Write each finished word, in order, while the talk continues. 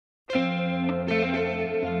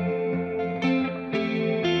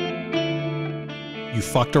You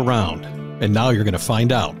fucked around, and now you're going to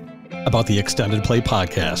find out about the Extended Play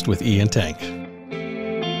Podcast with Ian Tank.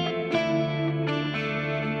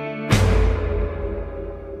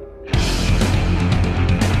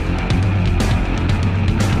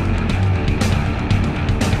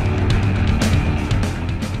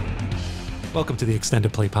 Welcome to the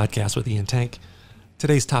Extended Play Podcast with Ian Tank.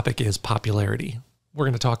 Today's topic is popularity. We're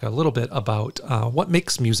going to talk a little bit about what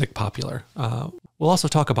makes music popular. We'll also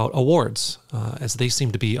talk about awards, as they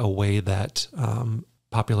seem to be a way that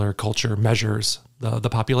popular culture measures the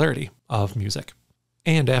popularity of music.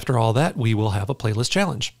 And after all that, we will have a playlist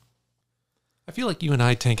challenge. I feel like you and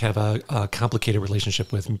I, Tank, have a complicated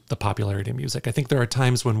relationship with the popularity of music. I think there are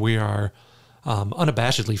times when we are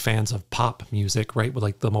unabashedly fans of pop music, right? With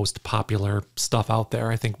like the most popular stuff out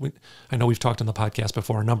there. I know we've talked on the podcast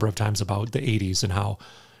before a number of times about the 80s and how,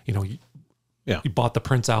 you bought the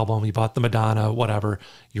Prince album, you bought the Madonna, whatever,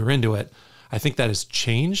 you're into it. I think that has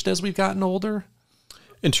changed as we've gotten older.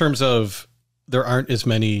 In terms of there aren't as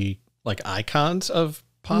many like icons of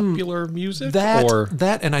popular music?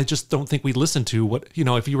 That, and I just don't think we listen to what,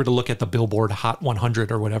 if you were to look at the Billboard Hot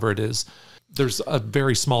 100 or whatever it is, there's a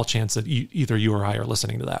very small chance that either you or I are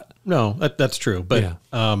listening to that. No, that's true. But, yeah.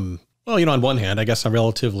 On one hand, I guess I'm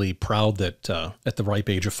relatively proud that at the ripe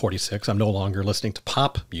age of 46, I'm no longer listening to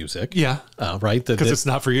pop music. Yeah. Right. Because it's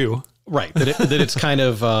not for you. Right. That it's kind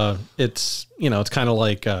of, it's kind of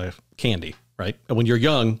like candy, right? When you're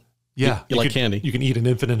young, you like candy. You can eat an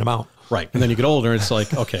infinite amount. Right. And then you get older, it's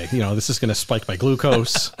like, okay, this is going to spike my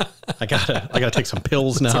glucose. I gotta take some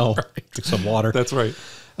pills now, drink some water. That's right.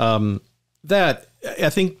 That I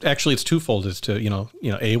think actually it's twofold. Is to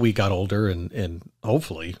we got older and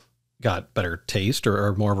hopefully got better taste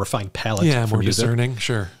or more refined palate. Yeah, more music. discerning.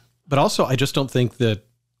 Sure. But also, I just don't think that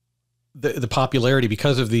the popularity,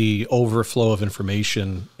 because of the overflow of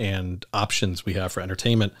information and options we have for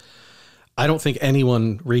entertainment, I don't think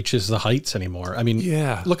anyone reaches the heights anymore. I mean,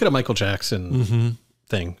 look at a Michael Jackson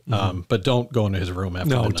thing, but don't go into his room after.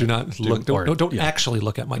 No, midnight. do not look. Don't actually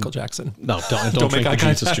look at Michael Jackson. No, don't drink the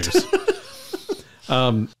Jesus juice.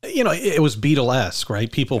 It was Beatlesque, right?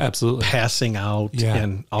 People absolutely passing out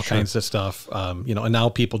and all kinds of stuff. And now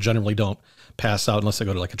people generally don't pass out unless they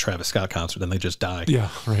go to like a Travis Scott concert and they just die. Yeah,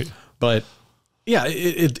 right. But yeah,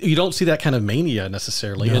 you don't see that kind of mania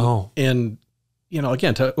necessarily. No. And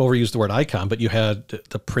again, to overuse the word icon, but you had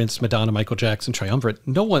the Prince, Madonna, Michael Jackson triumvirate.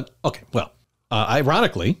 No one. Okay, well.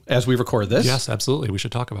 Ironically, as we record this. Yes, absolutely. We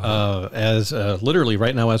should talk about it. Literally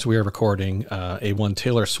right now, as we are recording, A1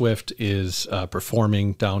 Taylor Swift is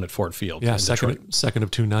performing down at Ford Field. Yeah, second of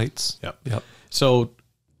two nights. Yep. So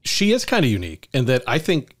she is kind of unique in that I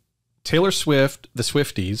think Taylor Swift, the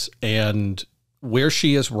Swifties, and where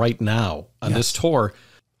she is right now on this tour,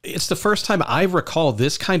 it's the first time I recall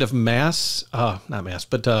this kind of not mass,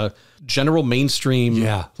 but general mainstream.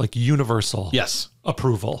 Yeah, like universal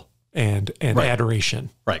approval. And right.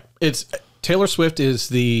 adoration. Right. It's Taylor Swift it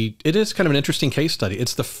is kind of an interesting case study.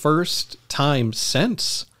 It's the first time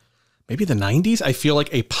since maybe the 90s, I feel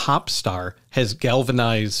like a pop star has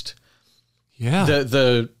galvanized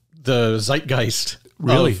the zeitgeist.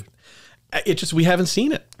 Really? We haven't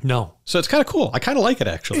seen it. No. So it's kind of cool. I kind of like it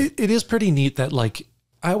actually. It is pretty neat that like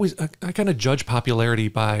I kind of judge popularity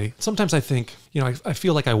by, sometimes I think, I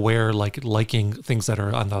feel like I wear liking things that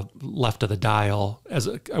are on the left of the dial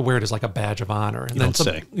I wear it as like a badge of honor. And then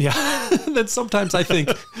then sometimes I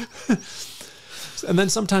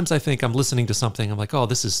think, I'm listening to something, I'm like, oh,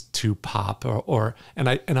 this is too pop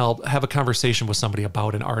and I'll have a conversation with somebody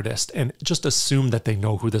about an artist and just assume that they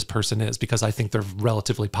know who this person is because I think they're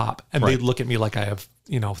relatively pop. And they look at me like I have,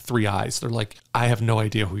 three eyes. They're like, I have no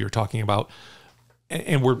idea who you're talking about.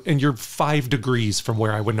 And you're 5 degrees from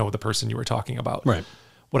where I would know the person you were talking about. Right.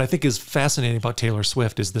 What I think is fascinating about Taylor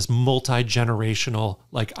Swift is this multi-generational,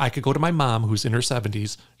 like I could go to my mom who's in her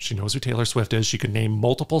 70s. She knows who Taylor Swift is. She could name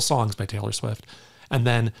multiple songs by Taylor Swift. And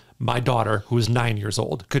then my daughter, who is 9 years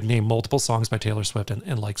old, could name multiple songs by Taylor Swift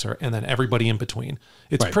and likes her. And then everybody in between.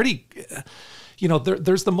 It's pretty...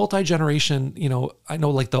 there's the multi-generation, I know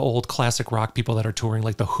like the old classic rock people that are touring,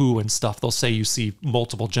 like the Who and stuff, they'll say you see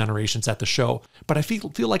multiple generations at the show. But I feel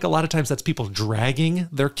like a lot of times that's people dragging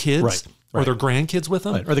their kids or their grandkids with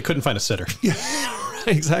them. Right. Or they couldn't find a sitter. Yeah,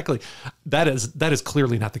 exactly. That is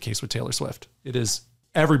clearly not the case with Taylor Swift. It is,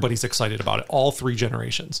 everybody's excited about it, all 3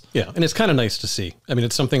 generations. Yeah, and it's kind of nice to see. I mean,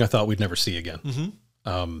 it's something I thought we'd never see again.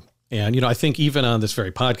 Mm-hmm. And, I think even on this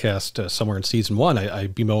very podcast, somewhere in season 1, I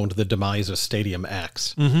bemoaned the demise of stadium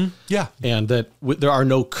acts. Mm-hmm. Yeah. And that there are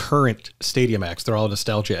no current stadium acts. They're all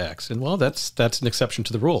nostalgia acts. And, well, that's an exception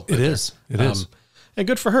to the rule. It is. And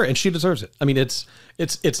good for her. And she deserves it. I mean,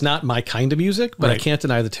 it's not my kind of music, but I can't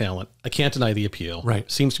deny the talent. I can't deny the appeal. Right.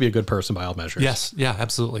 Seems to be a good person by all measures. Yes. Yeah,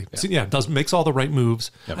 absolutely. Yeah. So, yeah, makes all the right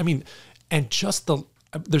moves. Yep. I mean, and just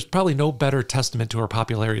there's probably no better testament to her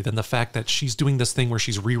popularity than the fact that she's doing this thing where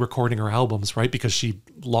she's re-recording her albums, right? Because she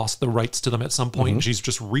lost the rights to them at some point, and she's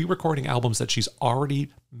just re-recording albums that she's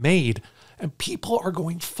already made. And people are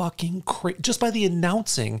going fucking crazy just by the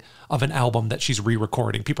announcing of an album that she's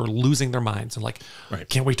re-recording. People are losing their minds and like,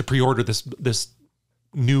 can't wait to pre-order this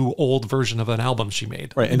new old version of an album she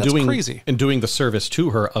made. Right, and that's doing crazy. And doing the service to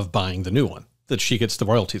her of buying the new one that she gets the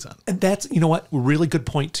royalties on. And that's, you know what, really good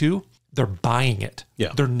point too. They're buying it.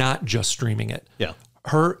 Yeah, they're not just streaming it. Yeah,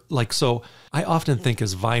 so I often think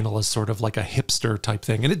as vinyl is sort of like a hipster type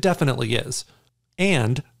thing, and it definitely is.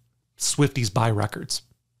 And Swifties buy records.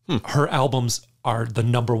 Her albums are the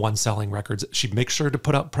 #1 selling records. She makes sure to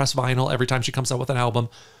put out press vinyl every time she comes out with an album.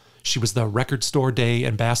 She was the Record Store Day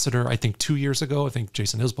ambassador, I think 2 years ago. I think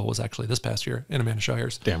Jason Isbell was actually this past year in Amanda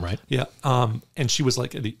Shires. Damn right. Yeah. And she was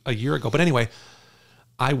like a year ago. But anyway,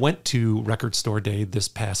 I went to Record Store Day this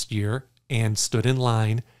past year and stood in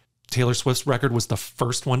line. Taylor Swift's record was the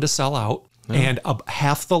first one to sell out, and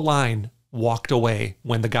half the line walked away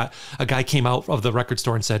when a guy came out of the record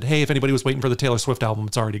store and said, "Hey, if anybody was waiting for the Taylor Swift album,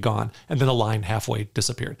 it's already gone." And then the line halfway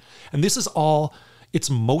disappeared. And this is it's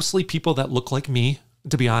mostly people that look like me,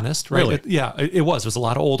 to be honest, right? Really? It was. It was a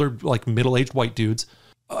lot of older, like middle-aged white dudes,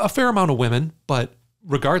 a fair amount of women, but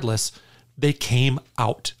regardless, they came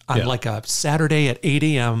out on like a Saturday at 8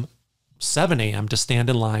 a.m., 7 a.m. to stand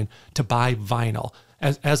in line to buy vinyl.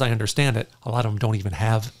 As I understand it, a lot of them don't even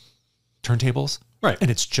have turntables. Right.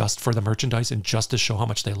 And it's just for the merchandise and just to show how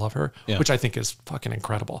much they love her, which I think is fucking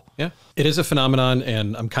incredible. Yeah. It is a phenomenon,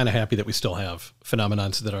 and I'm kind of happy that we still have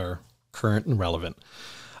phenomenons that are current and relevant.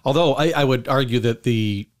 Although I would argue that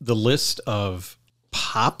the list of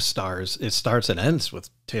pop stars, it starts and ends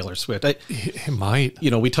with Taylor Swift. It might.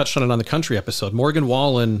 You know, we touched on it on the country episode. Morgan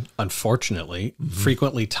Wallen, unfortunately,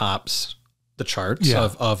 frequently tops the charts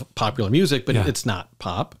of popular music, but it's not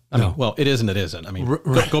pop. I mean, well, it is and it isn't. I mean,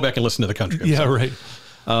 go back and listen to the country episode. Yeah, right.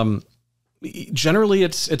 Generally,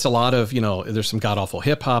 it's a lot of, there's some god-awful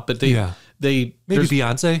hip-hop, but they maybe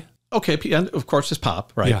Beyonce. Okay, and of course, it's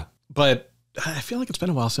pop, right? Yeah. But I feel like it's been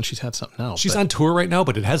a while since she's had something out. She's on tour right now,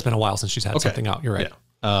 but it has been a while since she's had something out. You're right.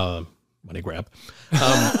 Yeah. Money grab.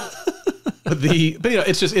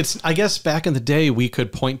 It's I guess back in the day, we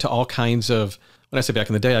could point to all kinds of, when I say back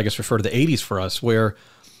in the day, I guess refer to the 80s for us, where,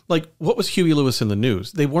 like, what was Huey Lewis in the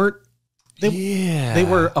News? They were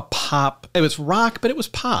a pop. It was rock, but it was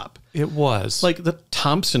pop. It was. Like the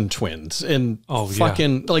Thompson Twins and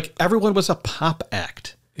like everyone was a pop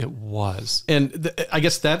act. It was. And I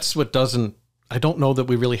guess that's what I don't know that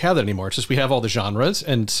we really have that anymore. It's just we have all the genres,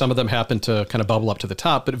 and some of them happen to kind of bubble up to the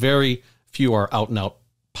top, but very few are out and out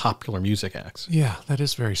popular music acts. Yeah, that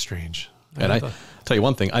is very strange. And I tell you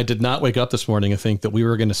one thing, I did not wake up this morning and think that we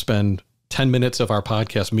were going to spend 10 minutes of our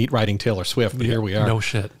podcast meet writing Taylor Swift, but here we are. No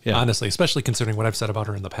shit. Yeah. Honestly, especially considering what I've said about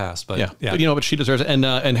her in the past. But But but she deserves it.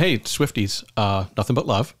 And hey, Swifties, nothing but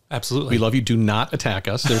love. Absolutely. We love you. Do not attack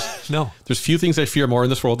us. There's few things I fear more in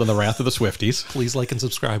this world than the wrath of the Swifties. Please like and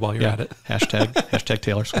subscribe while you're at it. Hashtag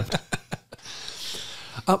Taylor Swift.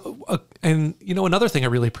 And another thing I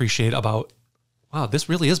really appreciate about, wow, this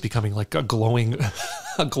really is becoming like a glow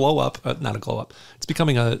up, not a glow up. It's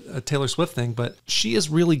becoming a Taylor Swift thing, but she is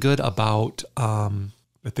really good about, I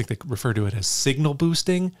think they refer to it as signal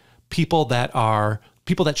boosting people that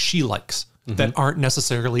she likes, that aren't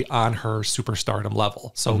necessarily on her superstardom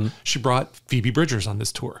level. So she brought Phoebe Bridgers on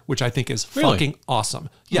this tour, which I think is fucking awesome.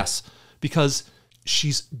 Yes, because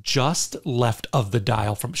she's just left of the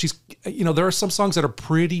dial from, there are some songs that are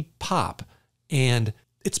pretty pop, and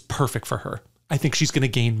it's perfect for her. I think she's going to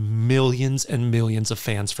gain millions and millions of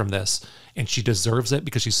fans from this, and she deserves it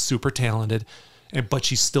because she's super talented, but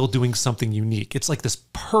she's still doing something unique. It's like this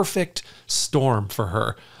perfect storm for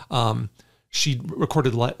her. Taylor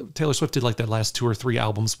Swift did like the last 2 or 3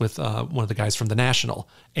 albums with one of the guys from The National,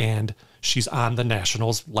 and she's on The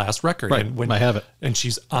National's last record. Right, and I have it. And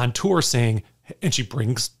she's on tour and she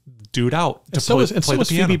brings dude out to play the piano.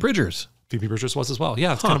 Phoebe Bridgers. Phoebe Bridgers was as well.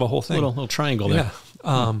 Yeah, it's kind of a whole thing. Little triangle there.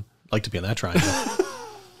 Yeah. Like to be in that triangle.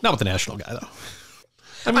 Not with the National guy, though.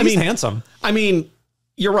 I mean, he's handsome. I mean,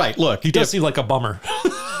 you're right. Look, he does seem like a bummer.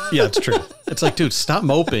 Yeah, it's true. It's like, dude, stop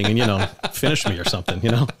moping and, finish me or something,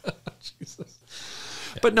 Jesus.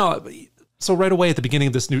 But no, so right away at the beginning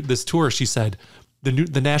of this tour, she said, the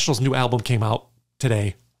National's new album came out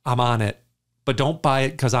today. I'm on it. but don't buy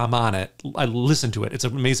it because I'm on it. I listen to it. It's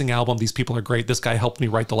an amazing album. These people are great. This guy helped me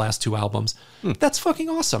write the last 2 albums. That's fucking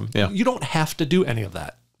awesome. Yeah. You don't have to do any of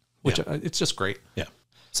that, which it's just great. Yeah.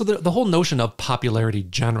 So the whole notion of popularity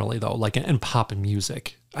generally, though, like in pop and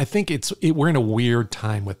music, I think we're in a weird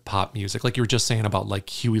time with pop music. Like you were just saying about like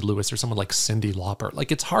Huey Lewis or someone like Cyndi Lauper. Like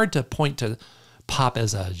it's hard to point to pop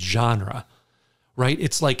as a genre, right?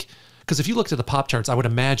 It's like, because if you looked at the pop charts, I would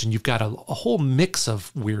imagine you've got a whole mix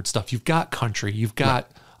of weird stuff. You've got country, you've got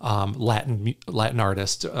Latin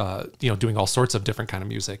artists, doing all sorts of different kind of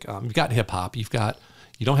music. You've got hip hop. You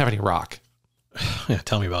don't have any rock. Yeah,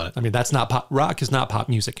 tell me about it. I mean, that's not pop. Rock is not pop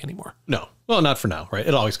music anymore. No, well, not for now, right?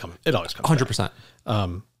 It always comes. 100%.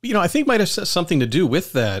 I think might have something to do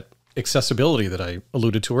with that accessibility that I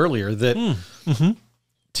alluded to earlier. That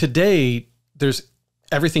today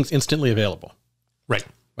everything's instantly available. Right.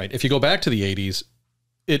 Right. If you go back to the 80s,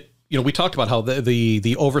 we talked about how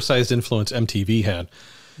the oversized influence MTV had.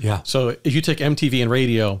 Yeah. So if you take MTV and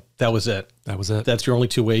radio, that was it. That's your only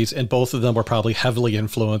 2 ways. And both of them were probably heavily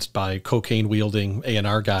influenced by cocaine wielding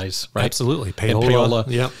A&R guys, right? Absolutely. Payola.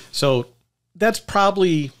 Yeah. So that's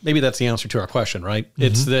maybe that's the answer to our question, right?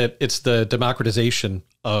 It's the democratization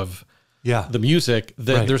of the music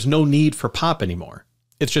that there's no need for pop anymore.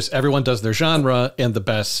 It's just everyone does their genre and the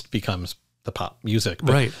best becomes the pop music.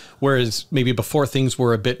 But whereas maybe before things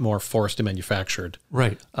were a bit more forced and manufactured.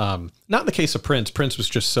 Right. Not in the case of Prince. Prince was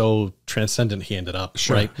just transcendent he ended up.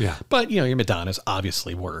 Sure. Right. Yeah. But your Madonnas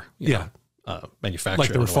obviously were manufactured. Like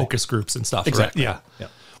there were focus groups and stuff. Exactly. Right? Yeah.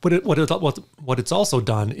 What it's also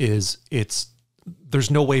done is there's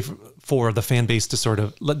no way for the fan base to sort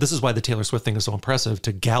of, this is why the Taylor Swift thing is so impressive,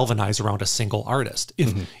 to galvanize around a single artist.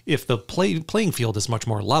 If the playing field is much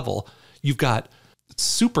more level, you've got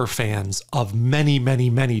super fans of many, many,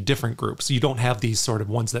 many different groups. You don't have these sort of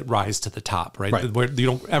ones that rise to the top, right? Where you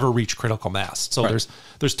don't ever reach critical mass. So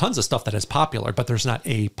there's tons of stuff that is popular, but there's not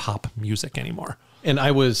a pop music anymore. And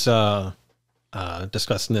I was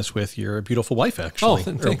discussing this with your beautiful wife, actually.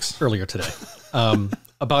 Oh, thanks. Earlier today.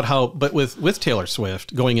 About how, but with Taylor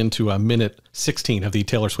Swift, going into minute 16 of the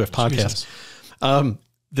Taylor Swift podcast,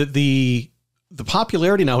 the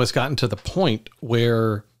popularity now has gotten to the point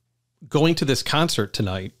where going to this concert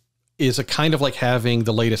tonight is a kind of like having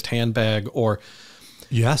the latest handbag, or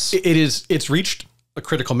it's reached a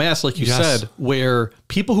critical mass, like you said, where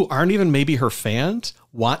people who aren't even maybe her fans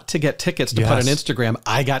want to get tickets to put on Instagram.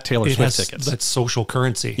 I got Taylor Swift tickets. That's social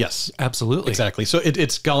currency. Yes, absolutely. Exactly. So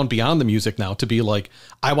it's gone beyond the music now to be like,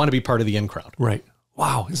 I want to be part of the in crowd. Right.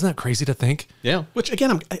 Wow. Isn't that crazy to think? Yeah. Which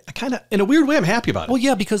again, I kind of, in a weird way, I'm happy about it. Well,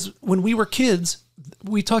 yeah, because when we were kids,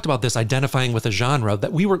 we talked about this identifying with a genre,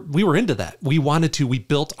 that we were into that. We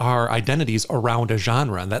built our identities around a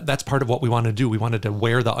genre. And that's part of what we wanted to do. We wanted to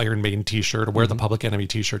wear the Iron Maiden t-shirt or wear the Public Enemy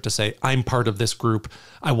t-shirt to say, I'm part of this group.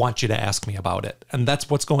 I want you to ask me about it. And that's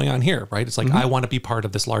what's going on here, right? It's like, I want to be part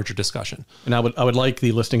of this larger discussion. And I would like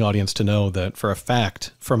the listening audience to know that for a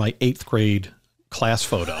fact, for my 8th grade class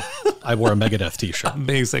photo, I wore a Megadeth t-shirt.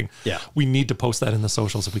 Amazing. Yeah. We need to post that in the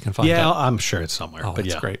socials if we can find it. Yeah, I'm sure it's somewhere. Oh, but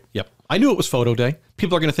that's great. Yep. I knew it was photo day.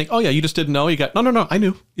 People are going to think, oh yeah, you just didn't know. You got, no, I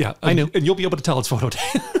knew. Yeah. I knew. And you'll be able to tell it's photo day.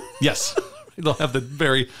 Yes. They'll have the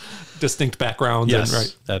very distinct backgrounds.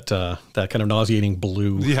 Yes. And, That kind of nauseating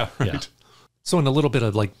blue. Yeah. Right. Yeah. So in a little bit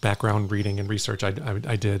of like background reading and research I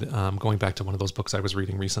did, going back to one of those books I was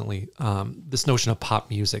reading recently, this notion of pop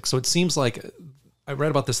music. So it seems like I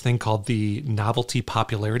read about this thing called the novelty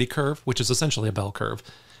popularity curve, which is essentially a bell curve.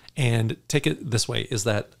 And take it this way, is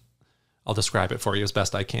that I'll describe it for you as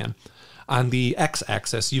best I can. On the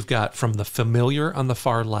x-axis, you've got from the familiar on the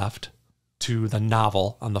far left to the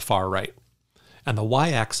novel on the far right. And the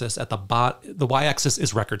y-axis at the y-axis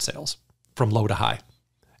is record sales from low to high.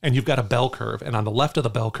 And you've got a bell curve. And on the left of the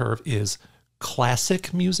bell curve is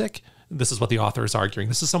classic music. This is what the author is arguing.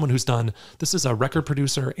 This is a record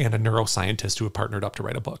producer and a neuroscientist who have partnered up to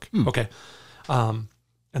write a book. Okay. And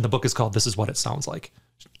the book is called This Is What It Sounds Like.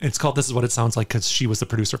 It's called This Is What It Sounds Like because she was the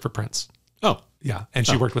producer for Prince. Oh. Yeah. And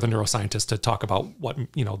she worked with a neuroscientist to talk about what,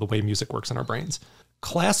 the way music works in our brains.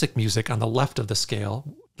 Classic music on the left of the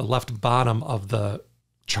scale, the left bottom of the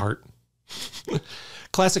chart.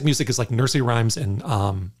 Classic music is like nursery rhymes and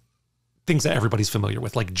things that everybody's familiar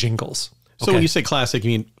with, like jingles. So when you say classic, you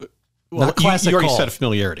mean... Well, not classical. You already said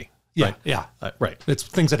familiarity. Yeah, right? Yeah. Right. It's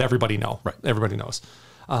things that everybody know. Right. Everybody knows.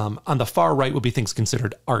 On the far right would be things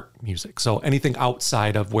considered art music. So anything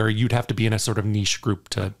outside of where you'd have to be in a sort of niche group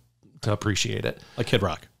to appreciate it. Like Kid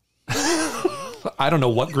Rock. I don't know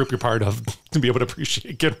what group you're part of to be able to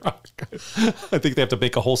appreciate Kid Rock. I think they have to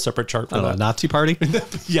make a whole separate chart for that. Nazi Party?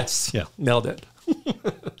 Yes. Yeah. Nailed it.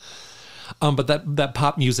 But that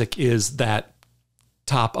pop music is that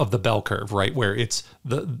top of the bell curve, right? Where it's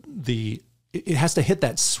it has to hit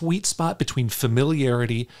that sweet spot between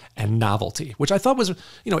familiarity and novelty, which I thought was,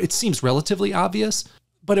 it seems relatively obvious,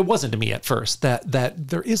 but it wasn't to me at first, that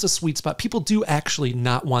there is a sweet spot. People do actually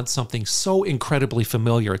not want something so incredibly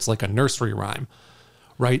familiar. It's like a nursery rhyme,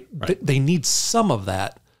 right? They need some of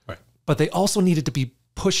that, right? But they also needed to be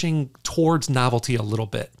pushing towards novelty a little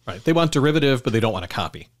bit. Right. They want derivative, but they don't want to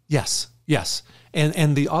copy. Yes.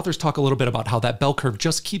 And the authors talk a little bit about how that bell curve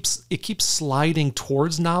just keeps sliding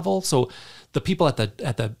towards novel. So the people at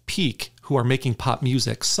the peak who are making pop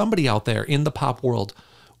music, somebody out there in the pop world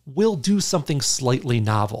will do something slightly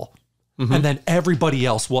novel. Mm-hmm. And then everybody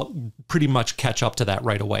else will pretty much catch up to that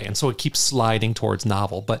right away. And so it keeps sliding towards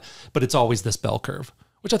novel, but it's always this bell curve,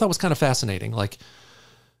 which I thought was kind of fascinating. Like,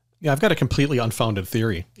 yeah, I've got a completely unfounded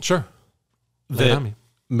theory. Sure. That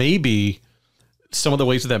maybe some of the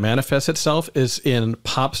ways that manifests itself is in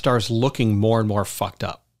pop stars looking more and more fucked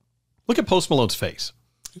up. Look at Post Malone's face.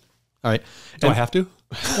 All right. Do I have to?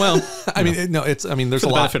 Well, there's for a the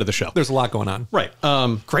lot benefit of the show. There's a lot going on. Right.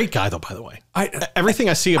 Great guy though, by the way. Everything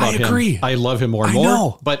I see about him, I love him more and more.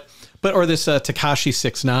 Know. But or this Tekashi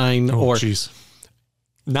 6ix9ine or geez.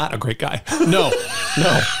 Not a great guy. No,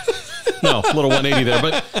 a little 180 there.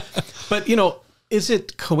 But is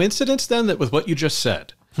it coincidence then that with what you just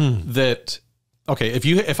said that okay,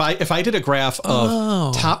 if I did a graph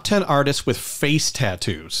of top 10 artists with face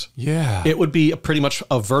tattoos, yeah, it would be pretty much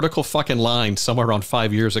a vertical fucking line somewhere around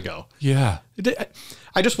 5 years ago. Yeah.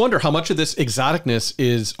 I just wonder how much of this exoticness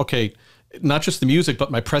is, okay, not just the music,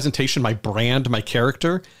 but my presentation, my brand, my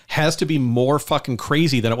character has to be more fucking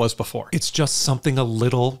crazy than it was before. It's just something a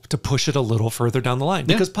little to push it a little further down the line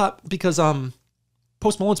because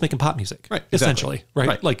Post Malone's making pop music, right? Essentially, exactly.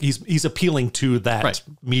 Right? Like he's appealing to that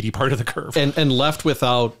meaty part of the curve, and left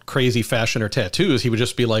without crazy fashion or tattoos, he would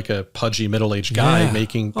just be like a pudgy middle-aged guy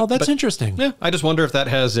making. Oh, that's interesting. Yeah, I just wonder if that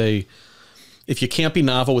has if you can't be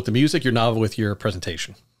novel with the music, you're novel with your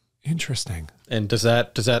presentation. Interesting. And does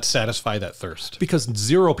that satisfy that thirst? Because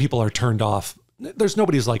zero people are turned off. There's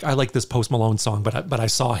nobody who's like, I like this Post Malone song, but I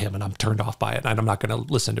saw him and I'm turned off by it and I'm not going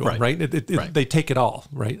to listen to him, right? They take it all,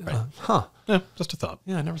 right? Yeah, just a thought.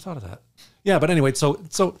 Yeah, I never thought of that. Yeah, but anyway, so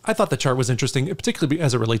I thought the chart was interesting, particularly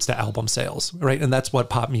as it relates to album sales, right? And that's what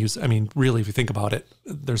pop music, really, if you think about it,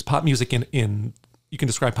 there's pop music in you can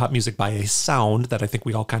describe pop music by a sound that I think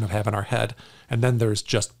we all kind of have in our head. And then there's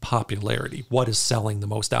just popularity. What is selling the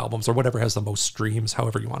most albums or whatever has the most streams,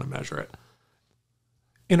 however you want to measure it.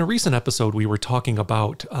 In a recent episode, we were talking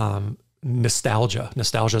about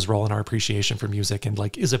nostalgia's role in our appreciation for music. And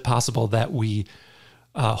like, is it possible that we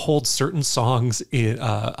hold certain songs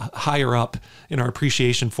higher up in our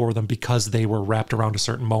appreciation for them because they were wrapped around a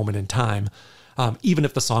certain moment in time? Even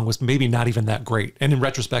if the song was maybe not even that great. And in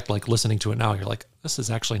retrospect, like listening to it now, you're like, this is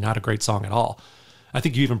actually not a great song at all. I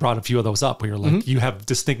think you even brought a few of those up where you're like, you have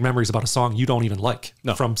distinct memories about a song you don't even like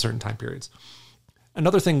from certain time periods.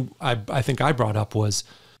 Another thing I think I brought up was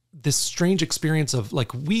this strange experience of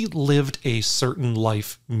like, we lived a certain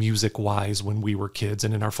life music wise when we were kids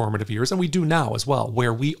and in our formative years. And we do now as well,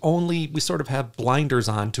 where we sort of have blinders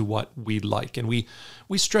on to what we like. And we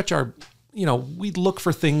stretch our, we look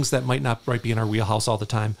for things that might not be in our wheelhouse all the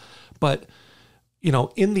time. But,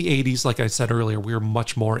 in the 80s, like I said earlier, we were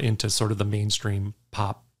much more into sort of the mainstream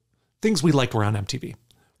pop. Things we liked were on MTV.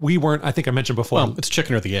 We weren't, I think I mentioned before. Well, it's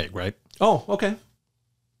chicken or the egg, right? Oh, okay.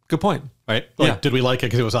 Good point. Right? Like, did we like it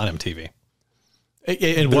because it was on MTV?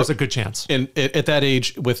 And there's a good chance. And at that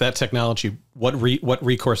age, with that technology, what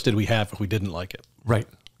recourse did we have if we didn't like it? Right.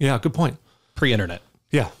 Yeah, good point. Pre-internet.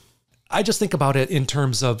 Yeah. I just think about it in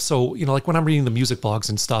terms of, like when I'm reading the music blogs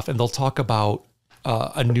and stuff, and they'll talk about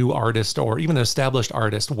a new artist or even an established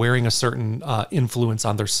artist wearing a certain influence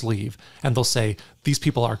on their sleeve. And they'll say, these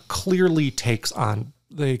people are clearly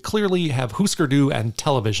they clearly have Husker Du and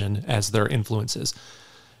television as their influences.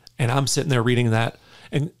 And I'm sitting there reading that.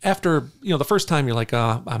 And after, the first time you're like,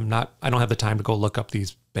 I don't have the time to go look up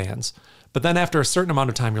these bands. But then after a certain amount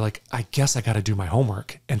of time, you're like, I guess I got to do my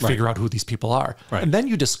homework and figure out who these people are. Right. And then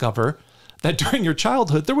you discover that during your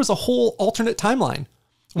childhood, there was a whole alternate timeline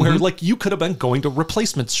where like you could have been going to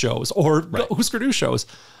replacements shows or Husker Du shows.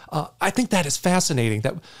 I think that is fascinating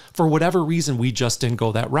that for whatever reason, we just didn't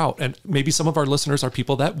go that route. And maybe some of our listeners are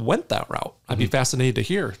people that went that route. I'd be fascinated to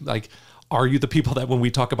hear, like, are you the people that when we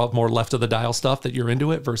talk about more left of the dial stuff that you're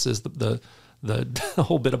into it versus the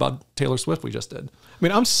whole bit about Taylor Swift we just did? I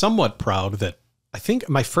mean, I'm somewhat proud that I think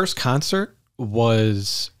my first concert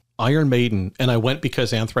was Iron Maiden, and I went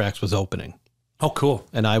because Anthrax was opening. Oh, cool.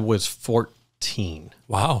 And I was 14.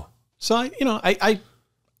 Wow. So I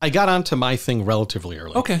I got onto my thing relatively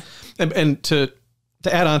early. Okay. And to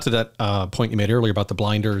add on to that point you made earlier about the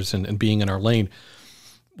blinders and being in our lane,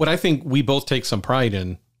 what I think we both take some pride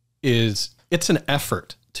in is it's an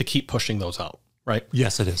effort to keep pushing those out, right?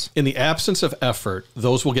 Yes, it is. In the absence of effort,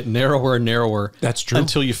 those will get narrower and narrower. That's true.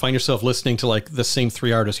 Until you find yourself listening to like the same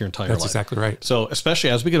 3 artists your entire life. That's exactly right. So especially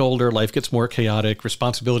as we get older, life gets more chaotic,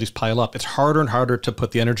 responsibilities pile up. It's harder and harder to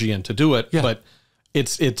put the energy in to do it, but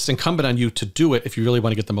it's incumbent on you to do it if you really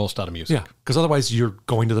want to get the most out of music. Yeah, because otherwise you're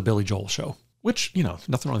going to the Billy Joel show. Which,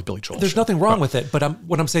 nothing wrong with Billy Joel. There's nothing wrong with it, but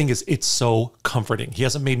what I'm saying is it's so comforting. He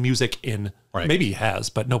hasn't made music in, maybe he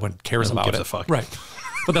has, but no one cares about it. A fuck. Right.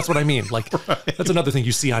 But that's what I mean. Like, that's another thing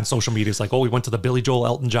you see on social media. It's like, oh, we went to the Billy Joel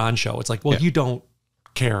Elton John show. It's like, well, you don't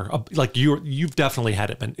care. Like you've definitely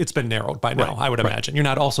had it's been narrowed by now, I would imagine. You're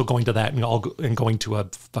not also going to that and going to a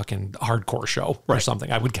fucking hardcore show or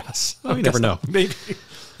something, I would guess. Well, you never know. Maybe.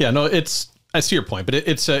 Yeah, no, I see your point, but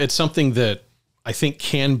it's something that I think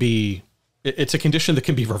can be, it's a condition that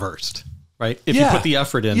can be reversed, right? If you put the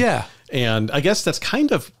effort in. Yeah. And I guess that's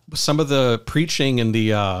kind of some of the preaching and the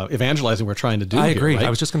evangelizing we're trying to do. I agree. Right? I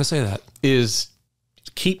was just going to say that. Is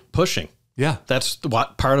keep pushing. Yeah. That's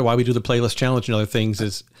part of why we do the playlist challenge and other things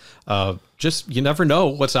is just, you never know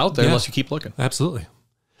what's out there unless you keep looking. Absolutely.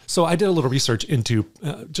 So I did a little research into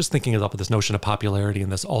just thinking up with this notion of popularity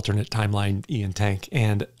and this alternate timeline, Ian Tank.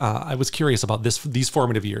 And I was curious about these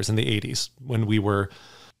formative years in the 80s when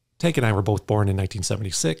Tank and I were both born in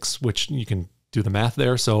 1976, which you can do the math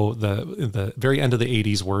there. So the very end of the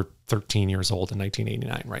 80s, we're 13 years old in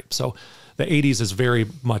 1989, right? So the 80s is very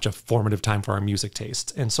much a formative time for our music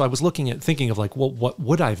tastes. And so I was thinking of like, well, what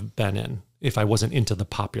would I have been in if I wasn't into the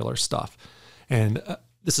popular stuff? And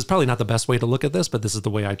this is probably not the best way to look at this, but this is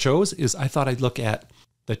the way I chose, is I thought I'd look at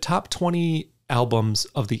the top 20 albums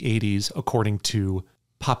of the 80s according to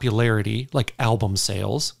popularity, like album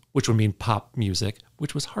sales, which would mean pop music,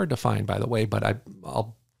 which was hard to find, by the way, but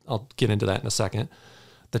I'll get into that in a second.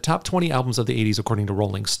 The top 20 albums of the 80s according to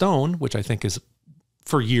Rolling Stone, which I think is,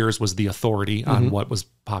 for years, was the authority on what was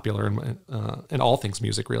popular in all things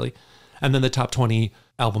music, really. And then the top 20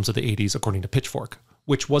 albums of the 80s according to Pitchfork,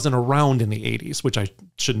 which wasn't around in the 80s, which I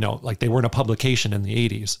should note. Like, they weren't a publication in the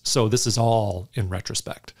 80s. So this is all in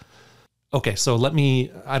retrospect. Okay, so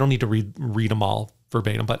I don't need to read them all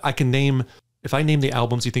verbatim, but I can name, if I name the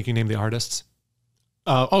albums, you think you name the artists?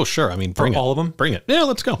 Oh, sure. I mean, bring it. All of them? Bring it. Yeah,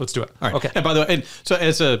 let's go. Let's do it. All right. Okay. And by the way, and so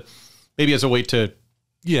as a way to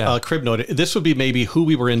crib note, this would be maybe who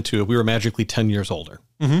we were into if we were magically 10 years older.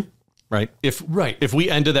 Mm-hmm. Right? If we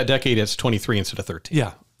ended that decade as 23 instead of 13.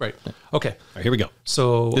 Yeah. Right. Okay. All right, here we go.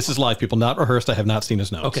 So this is live, people, not rehearsed. I have not seen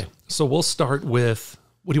his notes. Okay. So we'll start with,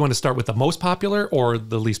 what do you want to start with, the most popular or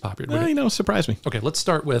the least popular? Surprise me. Okay, let's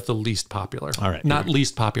start with the least popular. All right. Not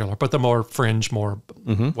least popular, but the more fringe, more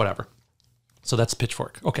whatever. So that's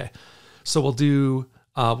Pitchfork. Okay. So we'll do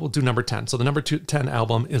number 10. So the number 10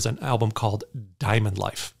 album is an album called Diamond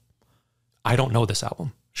Life. I don't know this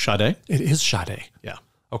album. Sade? It is Sade. Yeah.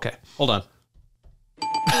 Okay. Hold on.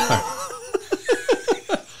 All right.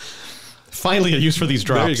 Finally a use for these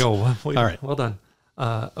drops. There you go. All right. Well done.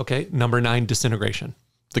 Okay. Number 9, Disintegration.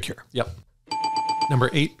 The Cure. Yep. Number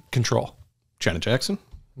 8, Control. Janet Jackson.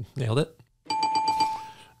 Nailed it.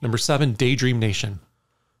 Number 7, Daydream Nation.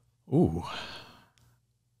 Ooh.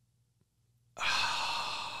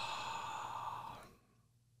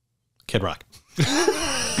 Kid Rock.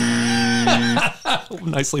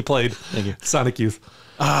 Nicely played. Thank you. Sonic Youth.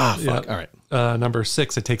 Fuck. Yeah. All right. Number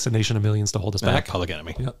 6, It Takes a Nation of Millions to Hold Us Back. Public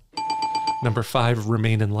Enemy. Yep. Number 5,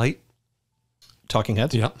 Remain in Light. Talking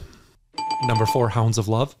Heads. Yep. Number 4, Hounds of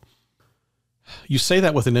Love. You say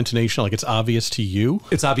that with an intonation like it's obvious to you.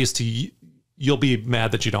 It's obvious to you. You'll be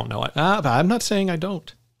mad that you don't know it. But I'm not saying I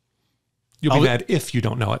don't. You'll be mad if you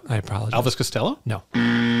don't know it. I apologize. Elvis Costello? No.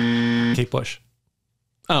 Kate Bush.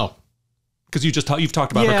 Oh. Because you've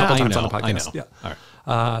talked about her a couple times on the podcast. I know. Yeah.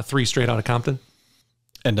 All right. 3, Straight Outta Compton.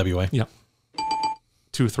 NWA. Yep.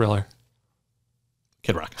 2, Thriller.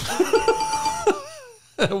 Kid Rock.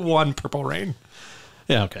 1, Purple Rain.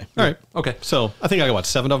 Yeah, okay. All right. Okay. So I think I got,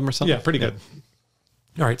 7 of them or something? Yeah, pretty good.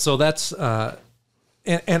 All right. So that's,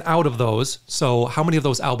 and out of those, so how many of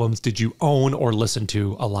those albums did you own or listen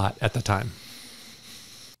to a lot at the time?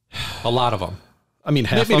 A lot of them. I mean,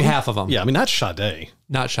 maybe half of them. Yeah, I mean, not Sade.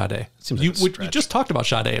 Not Sade. Seems like you just talked about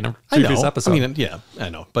Sade in a previous episode. I mean, yeah, I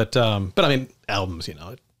know. But I mean, albums,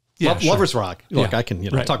 Yeah, sure. Lovers Rock. Look, I can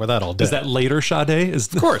talk about that all day. Is that later Sade?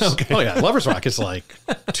 Of course. Okay. Oh, yeah. Lovers Rock is like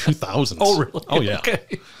 2000s. Oh, really? Oh, yeah.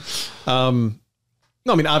 Okay.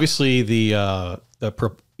 No, I mean, obviously yeah.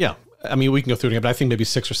 I mean, we can go through it again, but I think maybe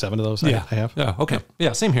 6 or 7 of those I have. Yeah. Okay.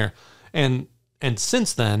 Yeah, same here. And And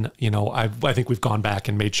since then, you know, I think we've gone back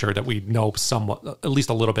and made sure that we know somewhat, at least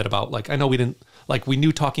a little bit about, like, I know we didn't, like, we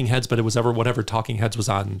knew Talking Heads, but it was whatever Talking Heads was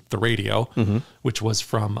on the radio, which was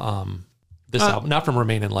from this album, not from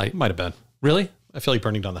Remain in Light. Might have been. Really? I feel like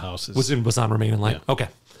Burning Down the House was on Remain in Light. Yeah. Okay.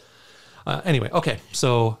 Anyway, okay.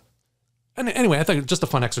 So, anyway, I thought it was just a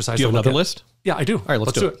fun exercise. Do you have another list? Yeah, I do. All right,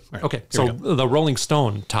 let's do it. Right, okay. So the Rolling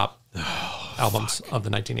Stone top albums of the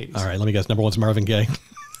 1980s. All right, let me guess. Number one's Marvin Gaye.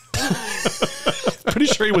 Pretty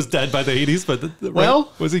sure he was dead by the 80s, but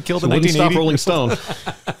well, was he killed in wouldn't 1980? stop Rolling Stone.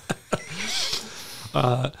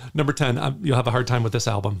 Number 10, you'll have a hard time with this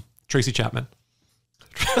album. Tracy Chapman.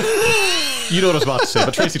 You know what I was about to say,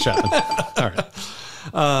 but Tracy Chapman. All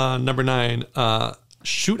right. Number 9,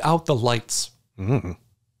 Shoot Out the Lights.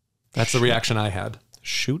 That's the reaction I had.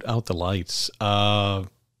 Shoot Out the Lights.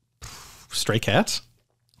 Stray Cats?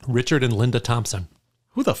 Richard and Linda Thompson.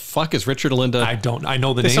 Who the fuck is Richard and Linda? I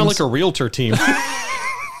know the names. They sound like a realtor team.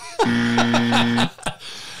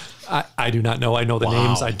 I do not know. I know the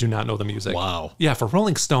names. I do not know the music. Wow. Yeah, for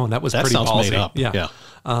Rolling Stone, that was pretty sounds ballsy. made up. Yeah.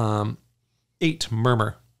 8,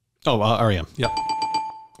 Murmur. Oh, R.E.M. Yep.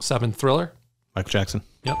 7, Thriller. Michael Jackson.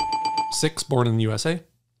 Yep. 6, Born in the USA.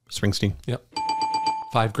 Springsteen. Yep.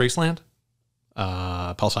 5, Graceland.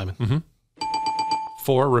 Paul Simon.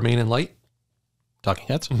 4, Remain in Light. Talking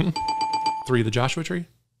Heads. 3, The Joshua Tree.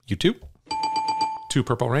 U2. 2,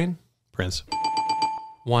 Purple Rain. Prince.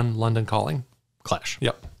 1, London Calling. Clash.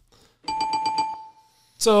 Yep.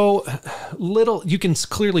 So you can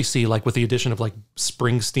clearly see, like, with the addition of like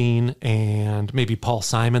Springsteen and maybe Paul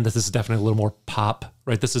Simon, that this is definitely a little more pop,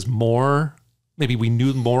 right? This is more, maybe we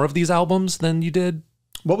knew more of these albums than you did.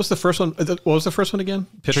 What was the first one? What was the first one again?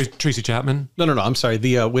 Tracy Chapman. No. I'm sorry.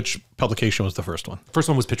 The which publication was the first one? First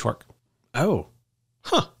one was Pitchfork. Oh,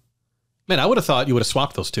 huh. Man, I would have thought you would have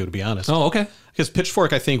swapped those two, to be honest. Oh, okay. Because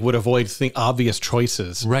Pitchfork, I think, would avoid obvious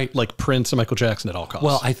choices, right? Like Prince and Michael Jackson at all costs.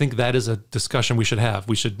 Well, I think that is a discussion we should have.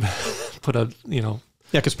 We should put a, yeah,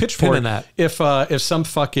 because Pitchfork, in that. If some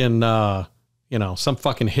fucking some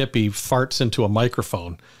fucking hippie farts into a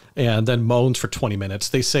microphone and then moans for 20 minutes,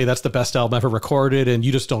 they say that's the best album ever recorded, and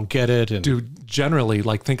you just don't get it. And dude, generally,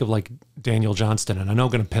 like, think of like Daniel Johnston, and I know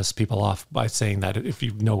I'm going to piss people off by saying that if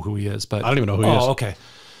you know who he is, but I don't even know who he is. Oh, okay.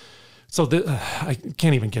 So I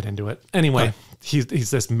can't even get into it. Anyway, he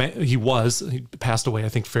passed away, I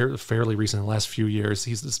think, fairly recent in the last few years.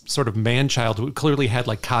 He's this sort of man-child who clearly had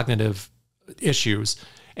like cognitive issues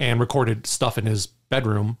and recorded stuff in his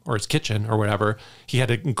bedroom or his kitchen or whatever. He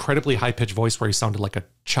had an incredibly high-pitched voice where he sounded like a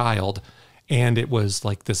child. And it was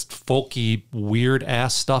like this folky,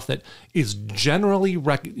 weird-ass stuff that is generally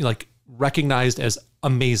recognized as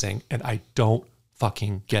amazing. And I don't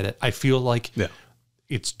fucking get it. I feel like... Yeah.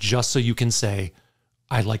 It's just so you can say,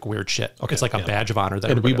 I like weird shit. Okay, it's like a badge of honor.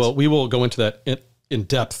 That and we will go into that in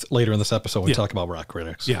depth later in this episode when we talk about rock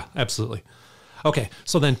critics. Yeah, absolutely. Okay,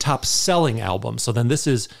 so then top selling albums. So then this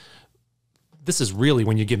is really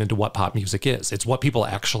when you get into what pop music is. It's what people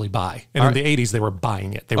actually buy. And in the 80s, they were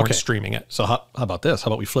buying it. They weren't streaming it. So how about this? How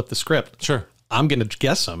about we flip the script? Sure. I'm going to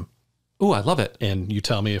guess them. Oh, I love it. And you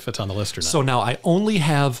tell me if it's on the list or not. So now I only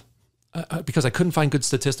have... because I couldn't find good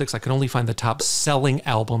statistics, I could only find the top selling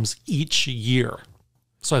albums each year.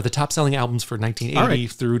 So I have the top selling albums for 1980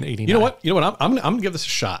 through 89. You know what? I'm going to give this a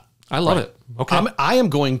shot. I love it. Okay. I am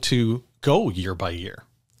going to go year by year.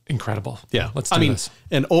 Incredible. Yeah. Let's do this.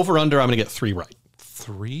 And over under, I'm going to get 3 right.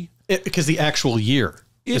 3? Because the actual year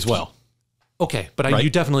as well. Okay. But you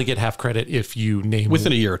definitely get half credit if you name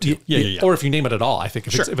within a year or two. Yeah. Or if you name it at all, I think,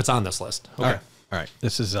 if it's on this list. Okay. All right.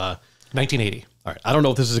 This is 1980. All right. I don't know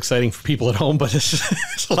if this is exciting for people at home, but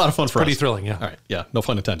it's a lot of fun for us. Pretty thrilling, yeah. All right. Yeah. No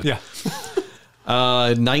pun intended. Yeah.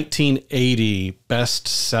 1980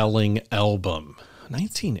 best-selling album.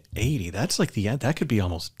 1980. That's like that could be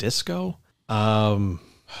almost disco. Fuck.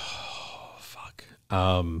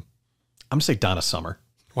 I'm gonna say Donna Summer.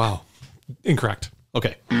 Wow. Incorrect.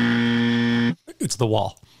 Okay. It's The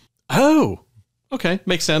Wall. Oh. Okay,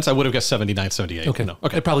 makes sense. I would have guessed 79, 78. Okay. No.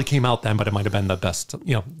 Okay. It probably came out then, but it might have been the best.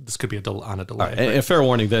 This could be on a delay. Right. And fair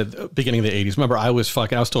warning, the beginning of the 80s. Remember, I was still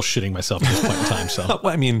shitting myself at this point in time. So,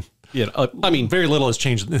 well, I mean, very little has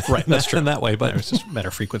changed. Right, that's true in that way, but it's just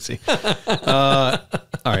matter frequency. All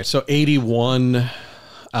right, so 81.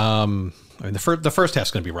 The first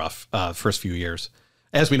half's going to be rough. First few years.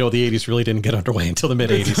 As we know, the 80s really didn't get underway until the mid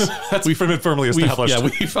 80s. We've been firmly established.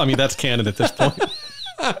 That's canon at this point.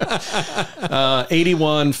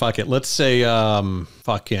 81, fuck it. Let's say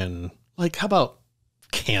fucking, like, how about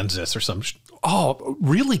Kansas or some Oh,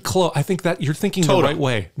 really close. I think that you're thinking the right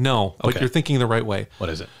way. No, but you're thinking the right way. What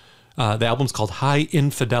is it? The album's called High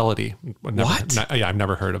Infidelity. I've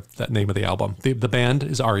never heard of that name of the album. The band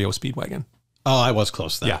is REO Speedwagon. Oh, I was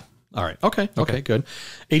close then. Yeah. All right. Okay, good.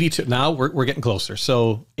 82. Now we're getting closer.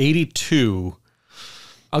 So 82.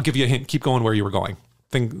 I'll give you a hint. Keep going where you were going.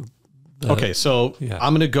 Okay, so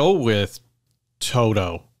I'm going to go with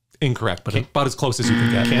Toto. Incorrect, but about as close as you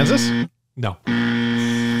can get. Kansas? No.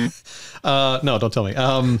 No, don't tell me.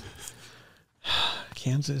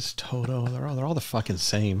 Kansas, Toto, they're all the fucking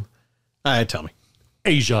same. All right, tell me.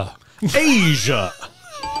 Asia. All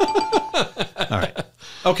right.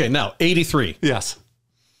 Okay, now 83. Yes.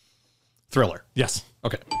 Thriller. Yes.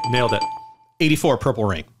 Okay. Nailed it. 84, Purple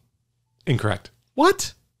Rain. Incorrect.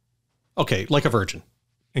 What? Okay, Like a Virgin.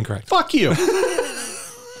 Incorrect. Fuck you.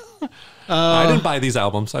 I didn't buy these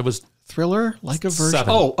albums. I was Thriller, Like a Virgin.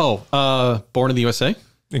 7. Born in the USA.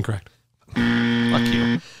 Incorrect. Fuck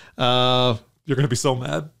you. You're going to be so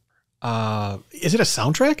mad. Is it a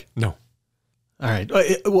soundtrack? No. All right.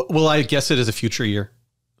 Will I guess it as a future year?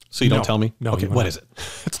 So you don't tell me? No. Okay, what is it?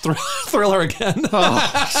 It's Thriller again. Oh,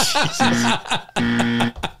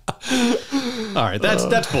 all right,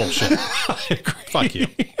 that's bullshit. Fuck you.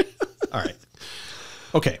 All right.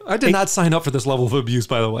 Okay. I did not sign up for this level of abuse,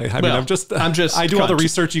 by the way. I mean, I'm just, I do all the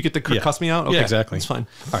research. You get to cuss me out? Okay, yeah, exactly. It's fine.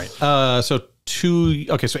 All right. So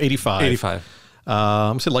 85. 85. I'm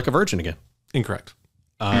going to say Like a Virgin again. Incorrect.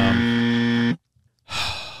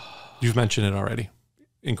 You've mentioned it already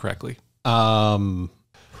incorrectly.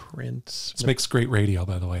 Prince. This makes great radio,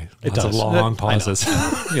 by the way. It Lots does. of long pauses.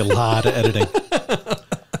 A lot of editing.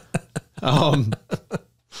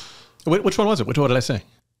 Which one was it? Which one did I say?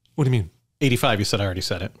 What do you mean? 85, you said. I already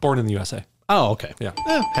said it. Born in the USA. Oh, okay. Yeah.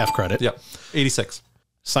 Half credit. Yep. 86.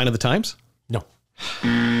 Sign of the Times? No.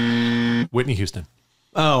 Whitney Houston.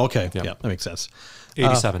 Oh, okay. Yep. Yeah, that makes sense.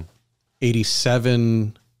 87.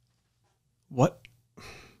 87. What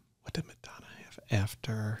did Madonna have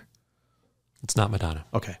after? It's not Madonna.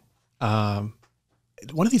 Okay.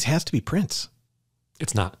 One of these has to be Prince.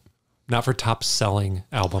 It's not. Not for top selling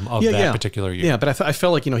album of that particular year. Yeah, but I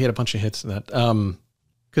felt like, he had a bunch of hits in that.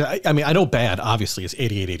 Because I mean, I know Bad, obviously, is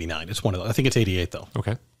 88, 89. It's one of those. I think it's 88, though.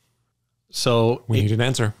 Okay. So we need an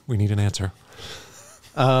answer.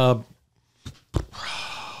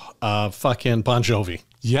 Fucking Bon Jovi.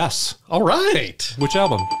 Yes. All right. Which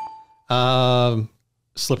album?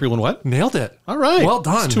 Slippery When Wet. Nailed it. All right. Well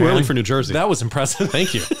done. It's too early for New Jersey. That was impressive.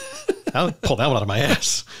 Thank you. I'll pull that one out of my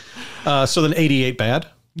ass. So then 88 Bad.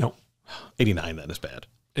 No. 89 then is Bad.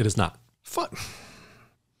 It is not. Fun.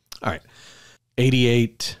 All right.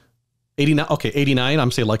 88. 89. Okay, 89.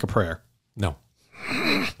 I'm saying Like a Prayer. No.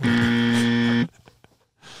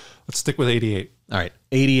 Let's stick with 88. All right.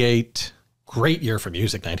 88. Great year for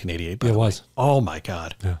music, 1988. By it the way. was. Oh my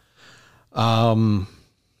God. Yeah. All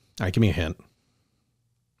right, give me a hint.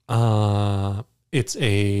 It's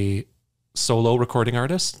a solo recording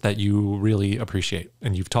artist that you really appreciate,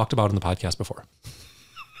 and you've talked about in the podcast before. It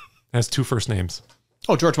has 2 first names.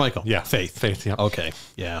 Oh, George Michael. Yeah. Faith. Yeah. Okay.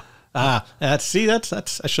 Yeah. That's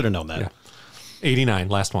I should have known that. Yeah. 89,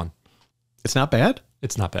 last one. It's not bad.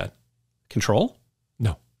 It's not bad. Control?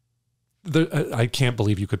 No. I can't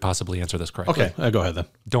believe you could possibly answer this correctly. Okay, go ahead then.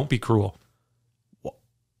 Don't Be Cruel.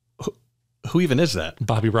 Who even is that?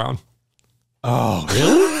 Bobby Brown. Oh,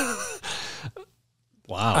 really?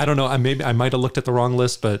 Wow. I don't know. I might have looked at the wrong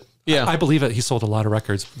list, but yeah, I believe it. He sold a lot of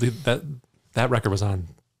records. That record was on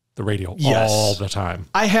the radio all the time.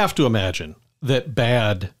 I have to imagine that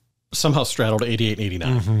Bad somehow straddled 88 and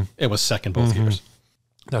 89. Mm-hmm. It was second both years.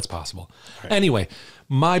 That's possible. Right. Anyway,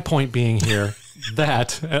 my point being here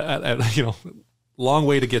that, long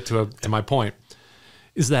way to get to my point,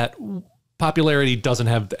 is that popularity doesn't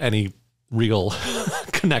have any real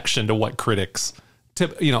connection to what critics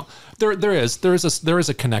there is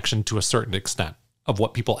a connection to a certain extent of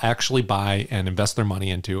what people actually buy and invest their money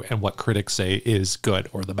into and what critics say is good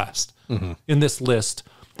or the best. Mm-hmm. In this list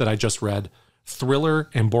that I just read, Thriller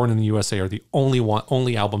and Born in the USA are the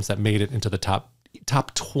only albums that made it into the top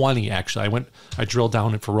 20. Actually, I drilled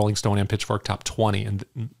down it for Rolling Stone and Pitchfork top 20, and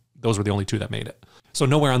those were the only 2 that made it. So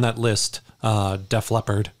nowhere on that list, Def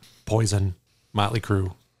Leppard, Poison, Motley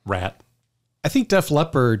Crue, Rat. I think Def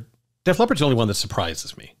Leppard's the only one that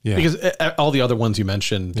surprises me. Yeah. Because all the other ones you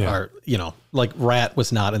mentioned are, like Rat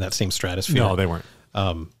was not in that same stratosphere. No, they weren't.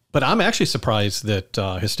 But I'm actually surprised that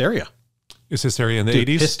Hysteria. Is Hysteria in the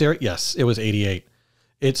 80s? Hysteria, yes. It was 88.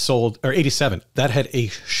 It sold, or 87. That had a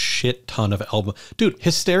shit ton of album. Dude,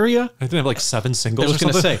 Hysteria. I think they have like 7 singles. I was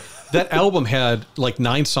going to say, that album had like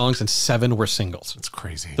 9 songs and 7 were singles. It's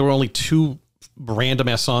crazy. There were only 2 random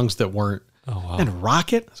ass songs that weren't. Oh, wow. And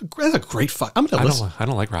Rocket, that's a great fuck. I'm going to listen. I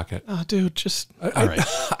don't like Rocket. Oh, dude, just, all right.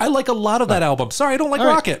 I like a lot of that album. Sorry, I don't like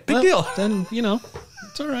Rocket. Big deal. Then,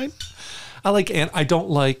 it's all right. I don't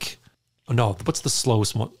like, no, what's the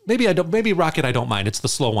slowest one? Maybe Rocket I don't mind. It's the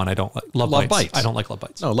slow one I don't like. Love Bites. I don't like Love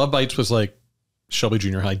Bites. No, Love Bites was like Shelby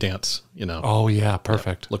Junior High dance, Oh, yeah,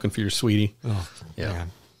 perfect. Yeah, looking for your sweetie. Oh, yeah.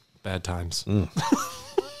 Man. Bad times.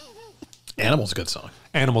 Animal's a good song.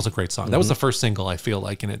 Animal's a great song. That was the first single, I feel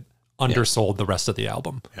like, and it undersold the rest of the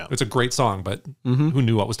album. Yeah. It's a great song, but who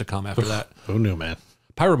knew what was to come after that? Who knew, man?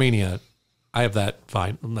 Pyromania, I have that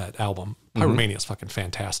album. Pyromania is fucking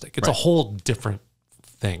fantastic. It's a whole different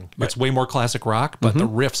thing. It's way more classic rock, but the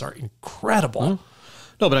riffs are incredible.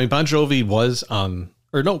 No, but I mean, Bon Jovi was on,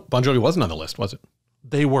 or no, Bon Jovi wasn't on the list, was it?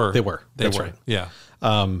 They were. That's right. Yeah.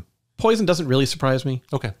 Poison doesn't really surprise me.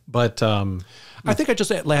 Okay. But I think I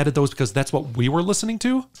just added those because that's what we were listening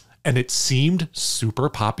to, and it seemed super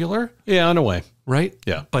popular. Yeah, in a way. Right?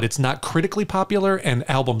 Yeah. But it's not critically popular, and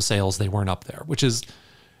album sales, they weren't up there, which is,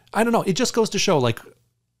 I don't know. It just goes to show, like,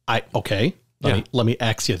 let me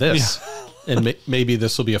ask you this, and maybe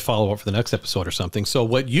this will be a follow-up for the next episode or something. So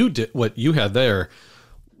what you had there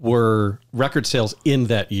were record sales in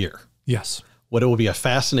that year. Yes. What it will be a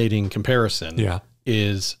fascinating comparison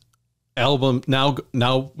is album.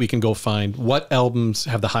 Now we can go find what albums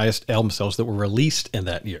have the highest album sales that were released in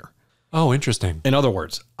that year. Oh, interesting. In other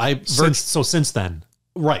words, since then.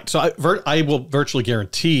 Right. So I will virtually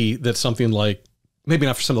guarantee that something like, maybe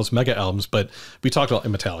not for some of those mega albums, but we talked about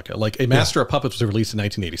in Metallica, like a Master of Puppets was released in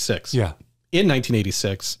 1986. Yeah. In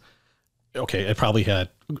 1986, okay, it probably had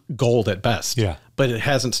gold at best. Yeah. But it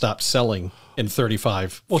hasn't stopped selling in 40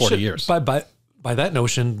 years. By that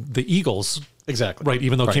notion, the Eagles, exactly. Right,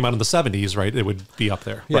 even though it came out in the 70s, right, it would be up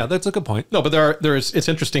there. Yeah, that's a good point. No, but it's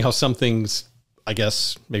interesting how some things, I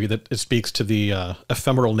guess, maybe that it speaks to the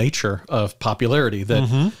ephemeral nature of popularity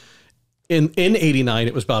that in 89,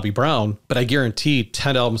 it was Bobby Brown, but I guarantee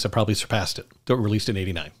 10 albums have probably surpassed it that were released in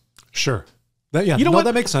 89. Sure.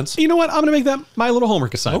 That makes sense. You know what? I'm going to make that my little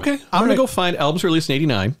homework assignment. Okay. I'm going to go find albums released in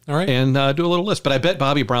 89 and do a little list. But I bet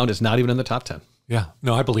Bobby Brown is not even in the top 10. Yeah.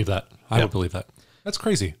 No, I believe that. I would believe that. That's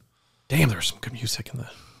crazy. Damn, there was some good music in the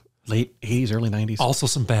late 80s, early 90s. Also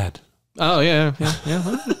some bad. Oh, yeah.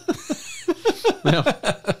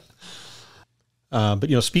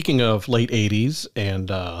 But, speaking of late 80s and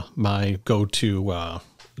my go-to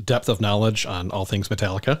depth of knowledge on all things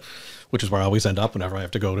Metallica, which is where I always end up whenever I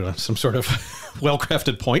have to go to some sort of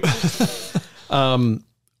well-crafted point,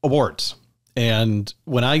 awards. And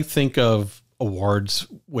when I think of awards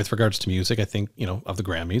with regards to music, I think, of the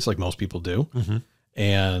Grammys, like most people do.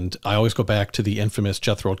 And I always go back to the infamous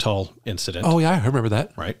Jethro Tull incident. Oh, yeah, I remember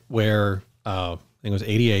that. Right, where I think it was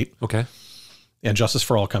 88. Okay. And Justice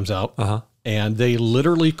for All comes out. And they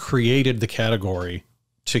literally created the category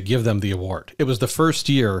to give them the award. It was the first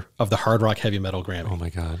year of the Hard Rock Heavy Metal Grammy. Oh, my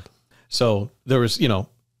God. So there was,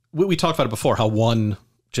 we talked about it before, how one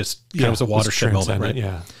just kind of was a watershed moment, right?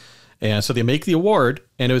 Yeah. And so they make the award,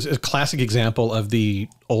 and it was a classic example of the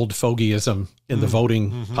old fogeyism in the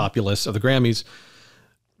voting populace of the Grammys.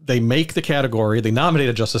 They make the category, they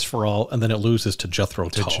nominated Justice for All, and then it loses to Jethro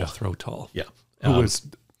Tull. Yeah. Who was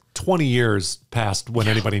 20 years past when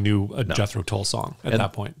anybody knew a Jethro Tull song at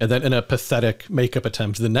that point. And then in a pathetic makeup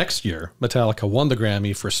attempt the next year, Metallica won the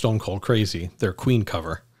Grammy for Stone Cold Crazy, their Queen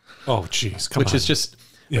cover. Oh, geez. Which is just,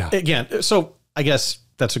 again, so I guess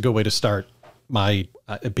that's a good way to start my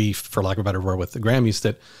beef, for lack of a better word, with the Grammys,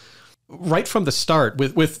 that right from the start,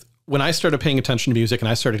 with when I started paying attention to music and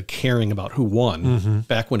I started caring about who won,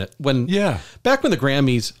 back when the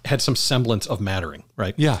Grammys had some semblance of mattering,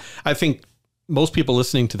 right? Yeah. I think most people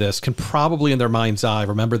listening to this can probably in their mind's eye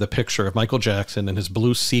remember the picture of Michael Jackson and his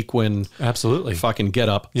blue sequin fucking get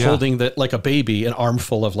up, holding like a baby, an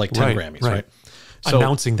armful of like 10 Grammys, right? So,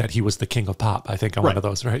 announcing that he was the king of pop, I think, on one of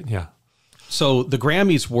those, right? Yeah. So the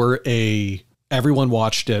Grammys were everyone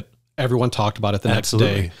watched it, everyone talked about it the next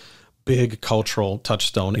day. Big cultural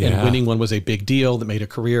touchstone, and winning one was a big deal that made a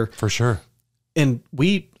career. For sure. And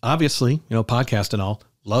we obviously, podcast and all,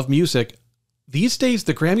 love music. These days,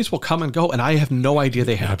 the Grammys will come and go, and I have no idea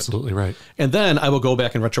they have. Absolutely right. And then I will go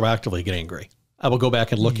back and retroactively get angry. I will go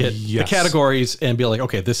back and look at the categories and be like,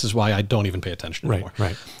 okay, this is why I don't even pay attention anymore.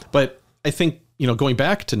 Right. But I think, going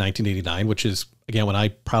back to 1989, which is, again, when I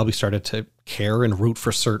probably started to care and root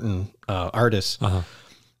for certain artists,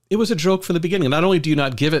 it was a joke from the beginning. Not only do you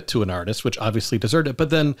not give it to an artist, which obviously deserved it, but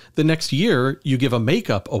then the next year you give a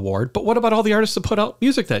makeup award. But what about all the artists that put out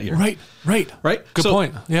music that year? Right. Good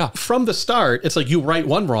point. Yeah. From the start, it's like you write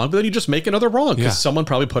one wrong, but then you just make another wrong because someone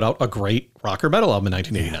probably put out a great rock or metal album in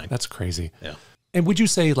 1989. Yeah, that's crazy. Yeah. And would you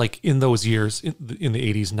say, like, in those years, in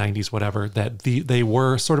the 80s, 90s, whatever, that they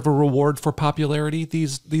were sort of a reward for popularity,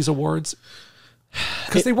 these awards?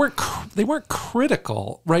 Because they weren't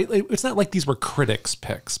critical, right? It's not like these were critics'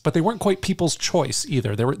 picks, but they weren't quite people's choice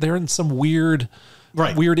either. They're in some weird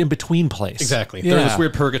in between place. Exactly. They're in this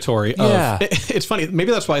weird purgatory. It's funny.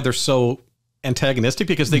 Maybe that's why they're so antagonistic,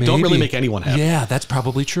 because they don't really make anyone happy. Yeah, that's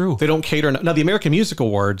probably true. They don't cater. Now, the American Music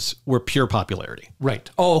Awards were pure popularity. Right.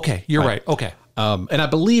 Oh, okay. You're right. Okay. And I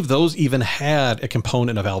believe those even had a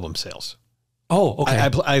component of album sales. Oh, okay.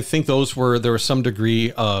 I think there was some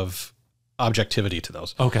degree of objectivity to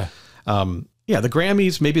those. Okay. The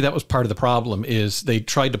Grammys, maybe that was part of the problem, is they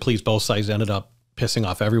tried to please both sides, ended up pissing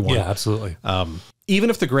off everyone. Yeah, absolutely. Even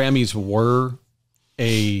if the Grammys were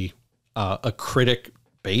a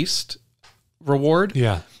critic-based reward,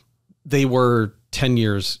 they were 10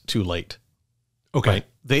 years too late. Okay. Right?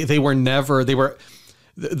 They were never,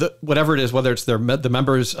 whatever it is, whether it's the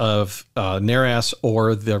members of NARAS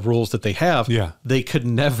or the rules that they have, they could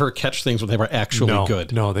never catch things when they were actually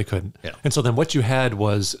good. No, they couldn't. Yeah. And so then what you had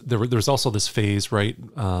was, there was also this phase, right?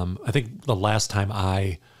 I think the last time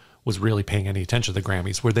I was really paying any attention to the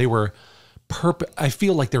Grammys, where they were I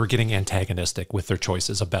feel like they were getting antagonistic with their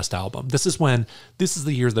choices of best album. This is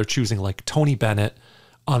the year they're choosing, like, Tony Bennett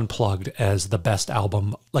Unplugged as the best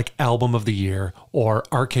album, like album of the year, or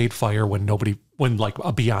Arcade Fire when like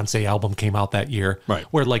a Beyonce album came out that year, right?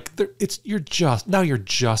 Where like you just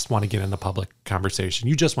want to get in the public conversation.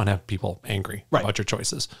 You just want to have people angry about your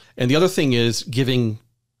choices. And the other thing is giving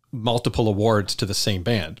multiple awards to the same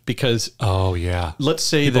band, because let's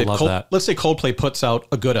say let's say Coldplay puts out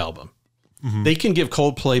a good album. Mm-hmm. They can give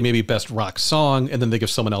Coldplay maybe best rock song, and then they give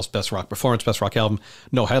someone else best rock performance, best rock album,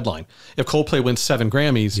 no headline. If Coldplay wins 7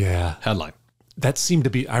 Grammys, headline. That seemed to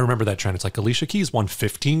be, I remember that trend. It's like Alicia Keys won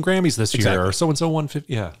 15 Grammys this year, or so-and-so won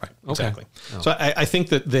 50. Yeah. Right. Exactly. Oh. So I think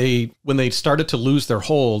that when they started to lose their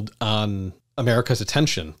hold on America's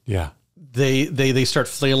attention, they start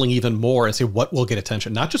flailing even more and say, what will get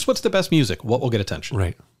attention? Not just what's the best music, what will get attention.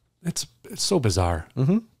 Right. It's so bizarre.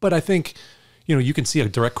 Mm-hmm. But I think, you can see a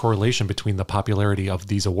direct correlation between the popularity of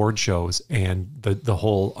these award shows and the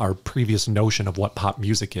whole, our previous notion of what pop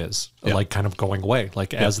music is, like, kind of going away.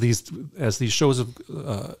 Like, as these shows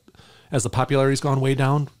have, as the popularity's gone way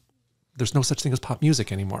down, there's no such thing as pop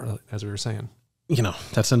music anymore, as we were saying.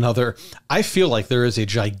 That's another, I feel like there is a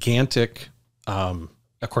gigantic, of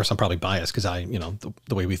course, I'm probably biased because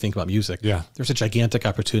the way we think about music. Yeah. There's a gigantic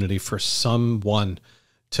opportunity for someone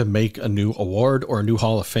to make a new award or a new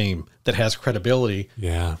Hall of Fame that has credibility,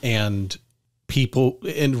 and people,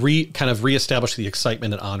 and kind of reestablish the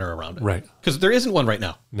excitement and honor around it. Right. Because there isn't one right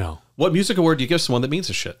now. No. What music award do you give someone that means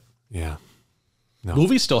a shit? Yeah. No.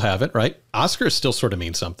 Movies still have it, right? Oscars still sort of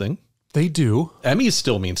mean something. They do. Emmys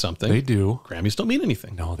still mean something. They do. Grammys don't mean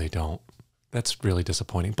anything. No, they don't. That's really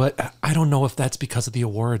disappointing. But I don't know if that's because of the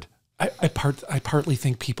award. I partly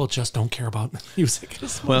think people just don't care about music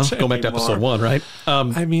as much go back to episode 1, right?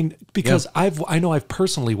 I mean, because I know I've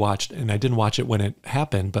personally watched, and I didn't watch it when it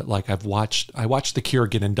happened, but like I watched The Cure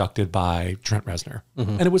get inducted by Trent Reznor,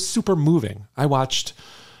 and it was super moving. I watched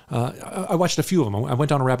a few of them. I went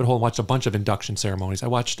down a rabbit hole and watched a bunch of induction ceremonies. I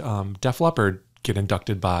watched Def Leppard get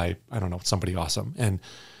inducted by, I don't know, somebody awesome, and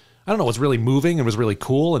I don't know, it was really moving and was really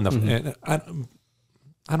cool, and and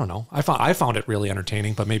I don't know. I found it really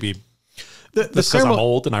entertaining, but maybe because I'm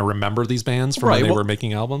old and I remember these bands from when they were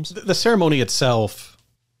making albums. The ceremony itself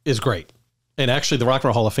is great. And actually the Rock and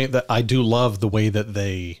Roll Hall of Fame, that I do love the way that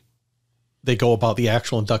they go about the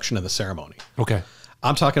actual induction of the ceremony. Okay.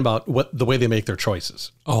 I'm talking about the way they make their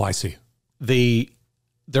choices. Oh, I see.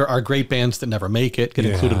 There are great bands that never make it, get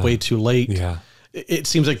included way too late. Yeah. It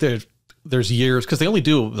seems like there's years, because they only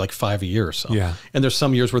do like 5 a year or so. Yeah. And there's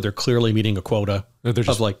some years where they're clearly meeting a quota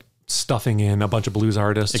of like stuffing in a bunch of blues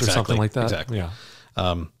artists or something like that. Exactly.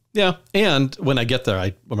 Yeah. And when I get there,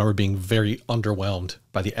 I remember being very underwhelmed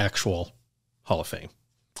by the actual Hall of Fame.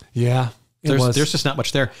 Yeah. There's just not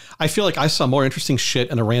much there. I feel like I saw more interesting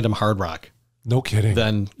shit in a random Hard Rock. No kidding.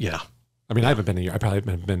 I mean, I haven't been a year. I probably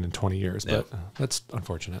haven't been in 20 years, but that's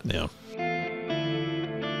unfortunate. Yeah.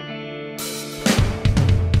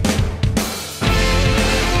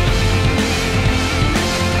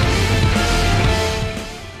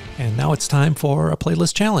 And now it's time for a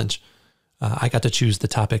playlist challenge. I got to choose the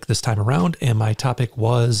topic this time around, and my topic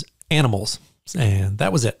was animals. And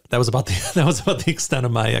that was it. That was about the extent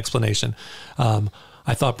of my explanation.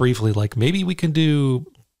 I thought briefly, like, maybe we can do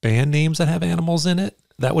band names that have animals in it.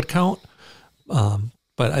 That would count. But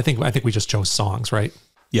I think we just chose songs, right?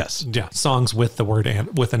 Yes. Yeah, songs with the word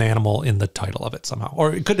with an animal in the title of it somehow,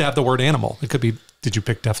 or it could have the word animal. It could be. Did you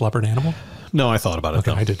pick Def Leppard Animal? No, I thought about it.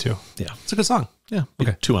 Okay, though. I did too. Yeah, it's a good song. Yeah.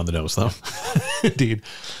 Okay, 2 on the nose though. Indeed.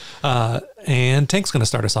 And Tank's going to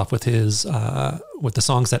start us off with his with the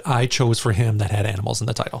songs that I chose for him that had animals in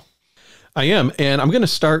the title. I am, and I'm going to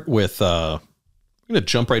start with. I'm going to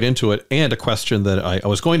jump right into it, and a question that I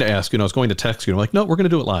was going to ask you. And I was going to text you. And I'm like, no, we're going to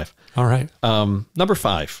do it live. All right. Number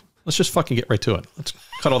 5. Let's just fucking get right to it. Let's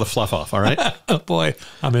cut all the fluff off. All right. Oh boy,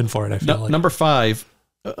 I'm in for it. I feel like number 5,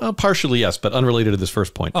 partially yes, but unrelated to this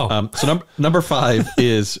first point. Oh. So number 5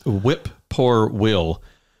 is "Whip Poor Will"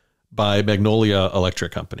 by Magnolia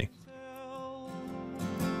Electric Company.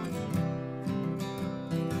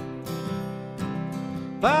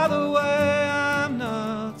 By the way, I'm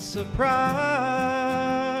not surprised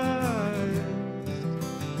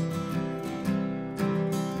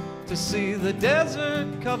to see the desert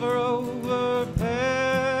cover over paradise.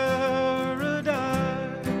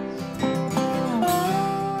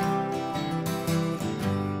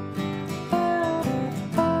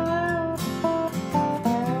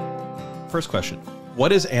 First question.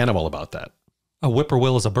 What is animal about that? a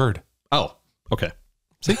whippoorwill is a bird. Oh, okay.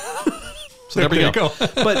 See? So there we you go.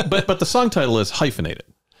 But the song title is hyphenated.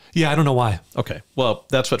 Yeah, I don't know why. Okay. Well,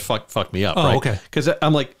 that's what fucked me up, Oh, right? okay. Because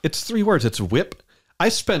I'm like, it's 3 words. It's whip. I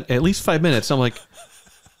spent at least 5 minutes. I'm like,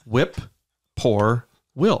 whip, poor,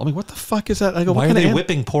 will. I mean, what the fuck is that? I go, Why are they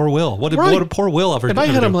whipping poor Will? What did poor Will ever do? In my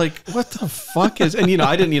head, I'm like, what the fuck is... And,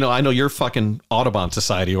 I didn't, I know you're fucking Audubon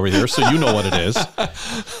Society over here, so you know what it is.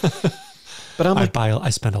 But I'm like... I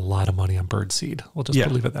spend a lot of money on bird seed. We'll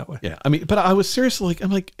just leave it that way. Yeah. I mean, but I was seriously like,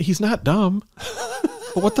 I'm like, he's not dumb.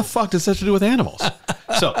 But what the fuck does that have to do with animals?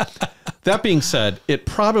 So, that being said, it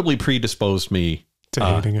probably predisposed me... To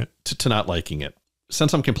hating it. To not liking it.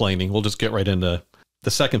 Since I'm complaining, we'll just get right into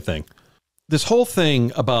the second thing. This whole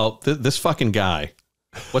thing about this fucking guy,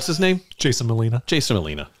 what's his name? Jason Molina. Jason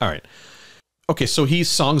Molina. All right. Okay, so he's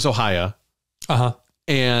Songs Ohio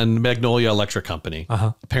and Magnolia Electric Company.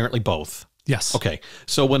 Apparently both. Yes. Okay.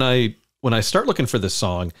 So when I start looking for this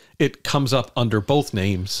song, it comes up under both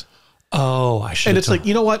names. Oh, I should. And it's like,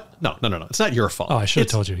 you know what? No. It's not your fault. Oh, I should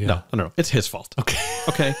have told you. Yeah. No. It's his fault. Okay.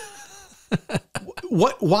 Okay.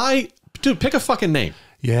 Why? Dude, pick a fucking name.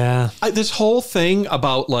 Yeah. This whole thing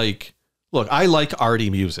about like, look, I like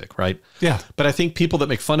arty music, right? Yeah. But I think people that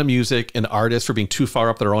make fun of music and artists for being too far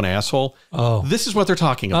up their own asshole, this is what they're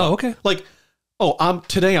talking about. Oh, okay. Like,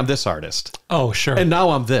 today I'm this artist. Oh, sure. And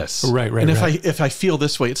now I'm this. Right. And if I feel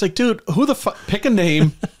this way, it's like, dude, who the fuck? Pick a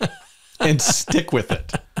name and stick with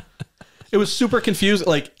it. It was super confusing.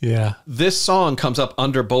 Like, this song comes up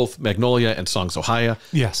under both Magnolia and Songs Ohio.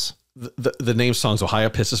 Yes. The name Songs Ohio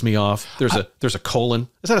pisses me off. There's a colon.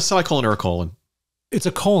 Is that a semicolon or a colon? It's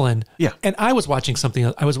a colon. Yeah. And I was watching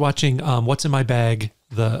something. I was watching What's in My Bag,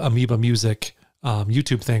 the Amoeba Music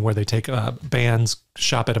YouTube thing where they take bands,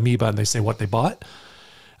 shop at Amoeba, and they say what they bought.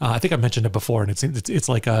 I think I mentioned it before, and it's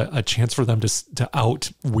like a chance for them to out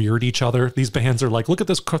weird each other. These bands are like, look at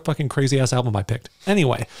this fucking crazy ass album I picked.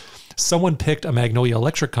 Anyway, someone picked a Magnolia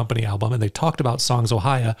Electric Company album, and they talked about Songs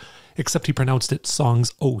Ohio, except he pronounced it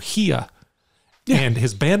Songs Ohia. Yeah. And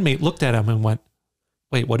his bandmate looked at him and went,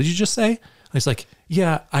 wait, what did you just say? And he's like,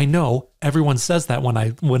 yeah, I know. Everyone says that when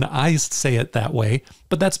I say it that way,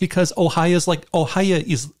 but that's because Ohia is like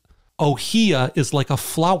a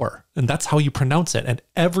flower, and that's how you pronounce it. And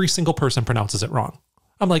every single person pronounces it wrong.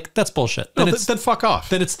 I'm like, that's bullshit. Then fuck off.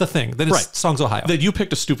 Then it's the thing. Then it's Songs Ohio. Then you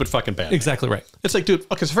picked a stupid fucking band. Exactly right. It's like, dude,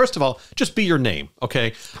 okay, so first of all, just be your name,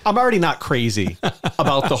 okay? I'm already not crazy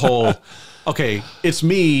about the whole, okay, it's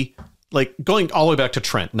me, like going all the way back to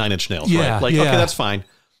Trent, 9 Inch Nails, right? Like, okay, that's fine.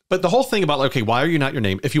 But the whole thing about, like, okay, why are you not your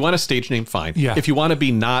name? If you want a stage name, fine. Yeah. If you want to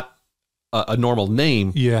be not a normal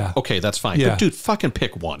name, okay, that's fine. Yeah. But dude, fucking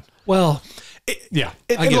pick one. Well, I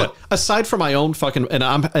get look, it. aside from my own fucking, and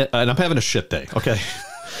I'm having a shit day, okay?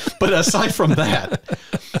 But aside from that,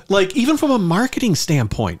 like, even from a marketing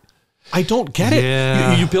standpoint, I don't get it.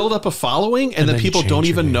 Yeah. You build up a following, and then people don't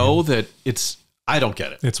even know that it's, I don't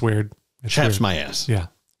get it. It's weird. Chaps my ass. Yeah.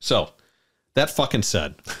 So, that fucking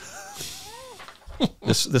said,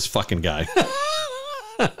 this fucking guy,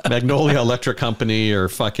 Magnolia Electric Company, or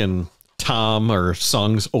fucking Tom, or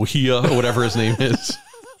Songs Ohia, or whatever his name is.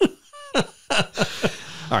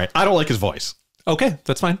 All right, I don't like his voice. Okay,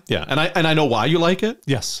 that's fine. Yeah, and I know why you like it.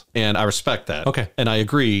 Yes. And I respect that. Okay. And I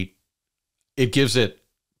agree. It gives it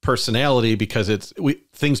personality because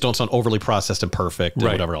things don't sound overly processed and perfect and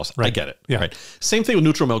whatever else. Right. I get it. Yeah. Right. Same thing with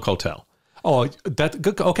Neutral Milk Hotel. Oh, that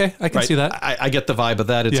good. Okay, I can see that. I get the vibe of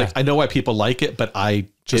that. It's like, I know why people like it, but I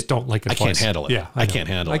just don't like it. I can't handle it. Yeah, I can't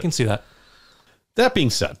handle it. I can see that. That being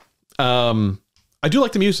said, I do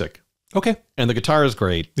like the music. Okay. And the guitar is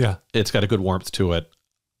great. Yeah. It's got a good warmth to it.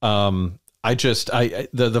 The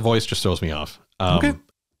voice just throws me off. Okay.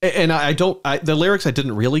 And the lyrics I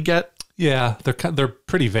didn't really get. Yeah, they're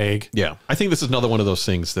pretty vague. Yeah, I think this is another one of those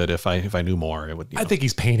things that if I knew more, it would. I think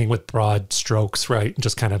he's painting with broad strokes, right?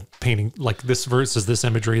 Just kind of painting like this verse is this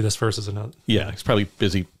imagery, this verse is another. Yeah, he's probably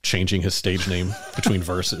busy changing his stage name between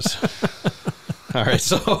verses. All right,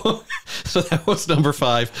 so that was number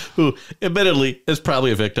 5, who admittedly is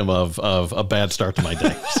probably a victim of a bad start to my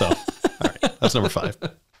day. So, all right, that's number 5.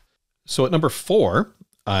 So at number 4,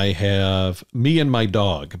 I have "Me and My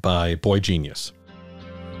Dog" by Boy Genius.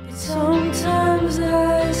 Sometimes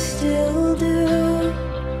I still do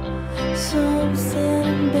something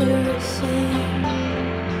embarrassing.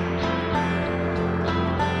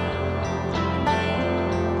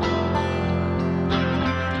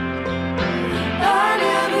 I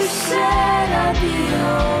never said I'd be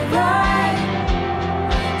alright.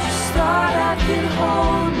 Just thought I could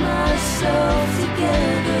hold myself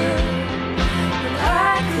together, but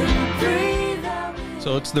I couldn't breathe out.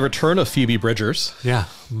 So it's the return of Phoebe Bridgers. Yeah,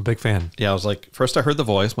 I'm a big fan. Yeah, I was like, first I heard the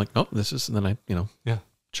voice. I'm like, nope, this is, and then I, Yeah.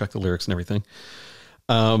 check the lyrics and everything.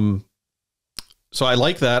 So I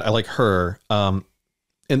like that. I like her. And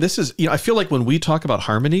this is, I feel like when we talk about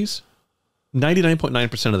harmonies,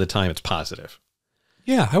 99.9% of the time it's positive.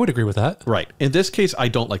 Yeah, I would agree with that. Right. In this case, I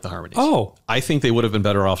don't like the harmonies. Oh. I think they would have been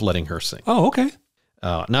better off letting her sing. Oh, okay.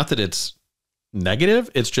 Not that it's negative.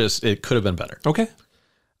 It's just, it could have been better. Okay.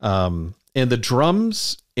 And the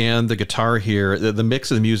drums and the guitar here, the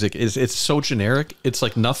mix of the music it's so generic. It's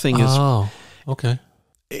like nothing is. Oh, okay.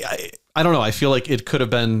 I don't know. I feel like it could have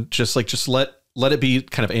been just let it be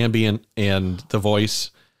kind of ambient and the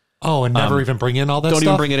voice. Oh, and never even bring in all that Don't stuff?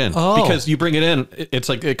 even bring it in. Oh. Because you bring it in, it's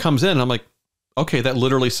like it comes in and I'm like, okay, that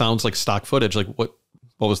literally sounds like stock footage. Like what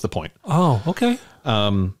was the point? Oh, okay.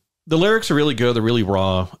 The lyrics are really good. They're really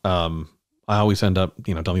raw. I always end up,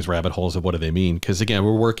 down these rabbit holes of what do they mean? Because again,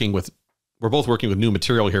 we're both working with new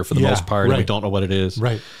material here for the most part. Right. And we don't know what it is.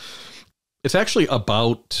 Right. It's actually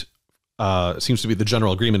about, seems to be the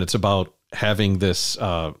general agreement. It's about having this,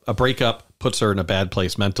 a breakup puts her in a bad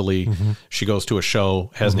place mentally. Mm-hmm. She goes to a show,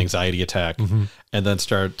 has an anxiety attack, and then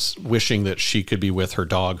starts wishing that she could be with her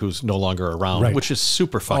dog who's no longer around, Right. which is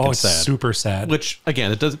super fucking It's sad. super sad. Which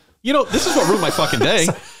again, it does. This is what ruined my fucking day.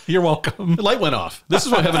 You're welcome. The light went off. This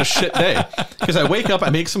is why I'm having a shit day. Because I wake up, I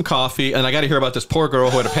make some coffee, and I got to hear about this poor girl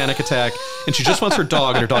who had a panic attack, and she just wants her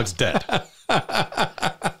dog, and her dog's dead.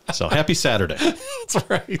 So happy Saturday. That's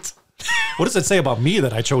right. What does it say about me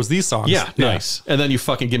that I chose these songs? Yeah, nice. And then you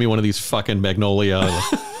fucking give me one of these fucking Magnolia.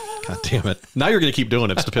 God damn it. Now you're going to keep doing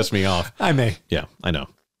it just to piss me off. I may. Yeah, I know.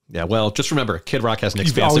 Yeah, well, just remember, Kid Rock has an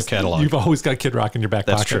expansive catalog. You've always got Kid Rock in your back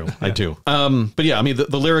That's pocket. true. Yeah. I do. But yeah, I mean,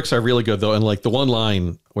 the lyrics are really good, though. And like the one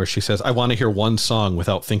line where she says, "I want to hear one song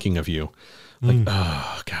without thinking of you." Like,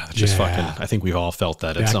 oh, God, that's just fucking, I think we've all felt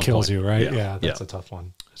that at some point. That kills you, right? Yeah, that's a tough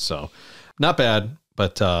one. So not bad,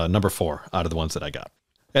 but number 4 out of the ones that I got.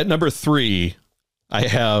 At number 3, I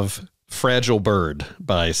have "Fragile Bird"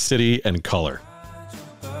 by City and Color.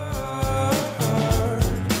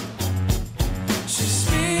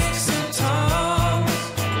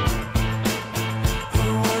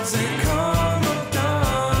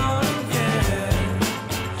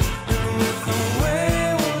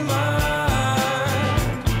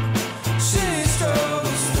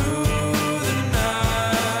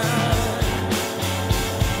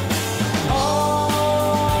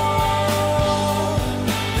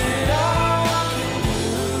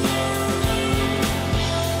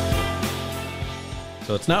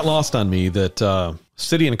 So it's not lost on me that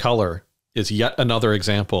City and Color is yet another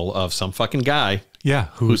example of some fucking guy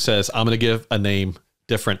who says, I'm going to give a name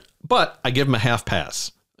different, but I give him a half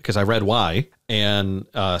pass because I read why. And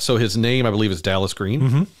so his name, I believe, is Dallas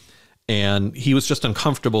Green. And he was just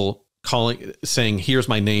uncomfortable saying, here's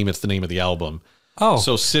my name. It's the name of the album. Oh,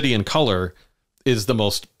 so City and Color is the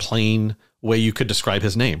most plain way you could describe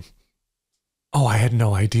his name. Oh, I had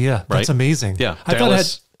no idea. That's amazing. Yeah. I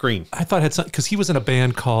Dallas Green. I thought it had something because he was in a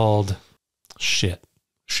band called Shit.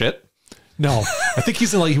 No, I think he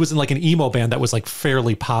was in like an emo band that was like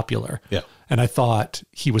fairly popular. Yeah. And I thought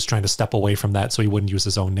he was trying to step away from that so he wouldn't use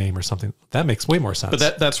his own name or something. That makes way more sense.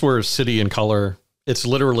 But that's where City and Color, it's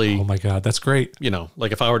literally, oh my God, that's great.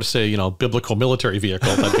 Like if I were to say, biblical military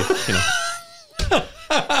vehicle, that'd be,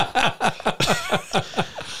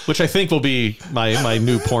 which I think will be my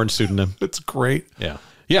new porn pseudonym. It's great. Yeah.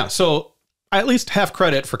 Yeah. So I at least have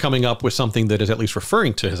credit for coming up with something that is at least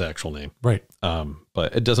referring to his actual name. Right.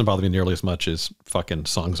 But it doesn't bother me nearly as much as fucking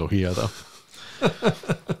Songs Ohia, though.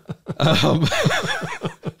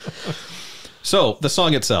 So the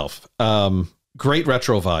song itself, great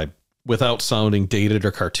retro vibe without sounding dated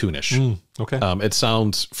or cartoonish. Okay. It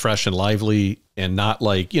sounds fresh and lively and not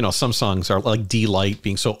like, some songs are like D-Light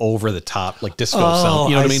being so over the top, like disco sound.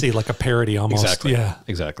 You know what I mean? See, like a parody almost. Exactly. Yeah.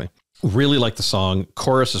 Exactly. Really like the song.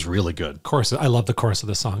 Chorus is really good. Chorus. I love the chorus of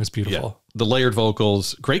this song. It's beautiful. Yeah. The layered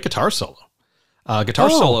vocals, great guitar solo. Guitar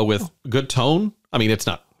solo with good tone. I mean, it's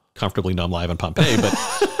not comfortably numb live in Pompeii, but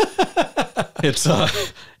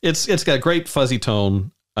it's got great fuzzy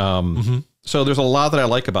tone. So there's a lot that I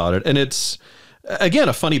like about it. And it's, again,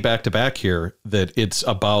 a funny back-to-back here that it's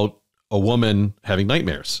about a woman having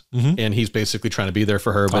nightmares. And he's basically trying to be there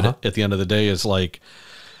for her. But at the end of the day is like,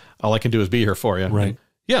 all I can do is be here for you. Right.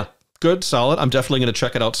 Yeah. Good, solid. I'm definitely going to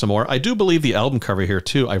check it out some more. I do believe the album cover here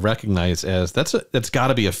too, I recognize as that's got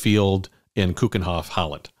to be a field in Keukenhof,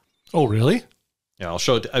 Holland. Oh, really? Yeah, I'll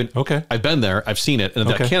show it. Okay. I've been there. I've seen it. And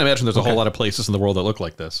I can't imagine there's a whole lot of places in the world that look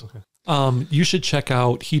like this. You should check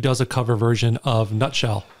out, he does a cover version of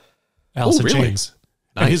Nutshell, Alice in really? Chains.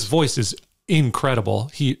 Nice. And his voice is incredible.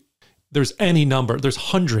 There's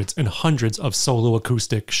hundreds and hundreds of solo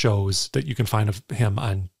acoustic shows that you can find of him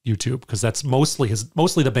on YouTube, because that's mostly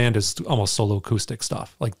the band is almost solo acoustic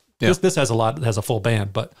stuff. Like this has a full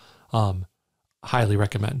band, but highly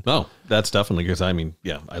recommend. Oh, that's definitely, because I mean,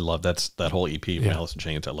 yeah, I love that whole EP from Alice in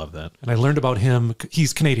Chains. I love that. And I learned about him.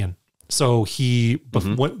 He's Canadian. So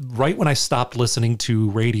right when I stopped listening to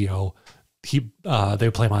radio, they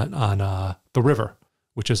play him on The River,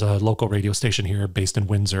 which is a local radio station here based in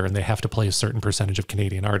Windsor, and they have to play a certain percentage of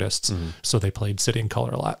Canadian artists. So they played City and Color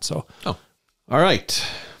a lot. So, all right.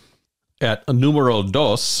 At numero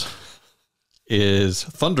dos is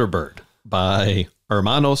Thunderbird by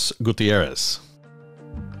Hermanos Gutierrez.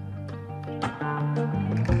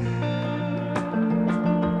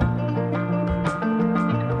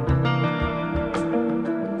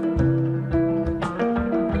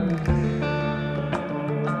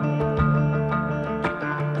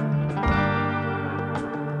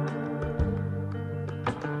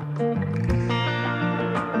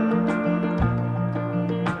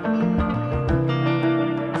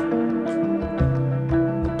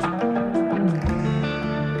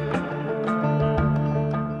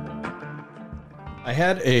 I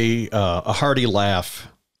had a hearty laugh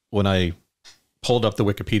when I pulled up the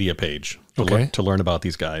Wikipedia page to learn about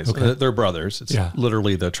these guys. They're brothers. It's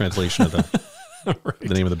literally the translation of the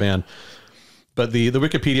name of the band. But the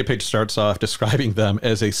Wikipedia page starts off describing them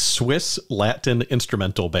as a Swiss Latin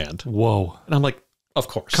instrumental band. Whoa. And I'm like, of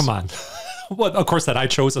course. Come on. What? Of course that I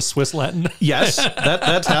chose a Swiss Latin. Yes,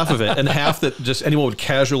 that's half of it. And half that just anyone would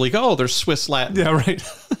casually go, oh, there's Swiss Latin. Yeah, right.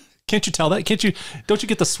 Can't you tell that? Don't you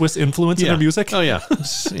get the Swiss influence in their music? Oh, yeah.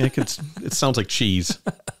 It sounds like cheese.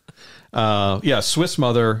 Swiss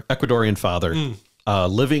mother, Ecuadorian father,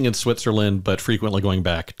 living in Switzerland, but frequently going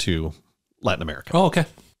back to Latin America. Oh, okay.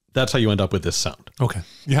 That's how you end up with this sound. Okay.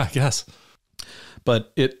 Yeah, yes.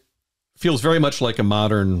 But it feels very much like a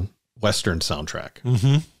modern Western soundtrack.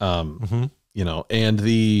 And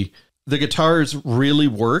the guitars really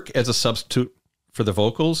work as a substitute for the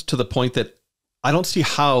vocals, to the point that I don't see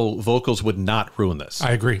how vocals would not ruin this.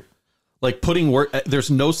 I agree. Like there's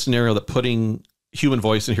no scenario that putting human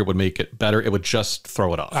voice in here would make it better. It would just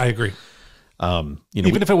throw it off. I agree.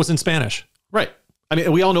 Even if it was in Spanish. Right. I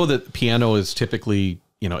mean, we all know that piano is typically,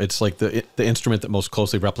 it's like the instrument that most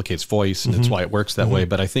closely replicates voice, and it's why it works that way.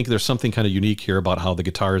 But I think there's something kind of unique here about how the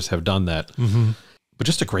guitars have done that. But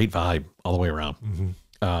just a great vibe all the way around.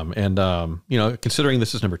 Considering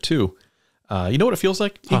this is number 2, you know what it feels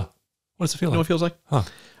like? Huh. What does it feel like? You know what it feels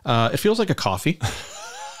like? It feels like a coffee.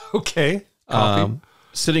 Okay. Coffee.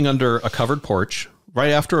 Sitting under a covered porch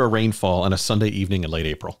right after a rainfall on a Sunday evening in late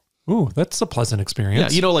April. Ooh, that's a pleasant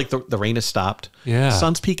experience. Yeah, like the rain has stopped. Yeah.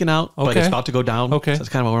 Sun's peeking out, but it's about to go down. Okay. So it's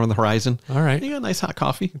kind of over on the horizon. All right. You got a nice hot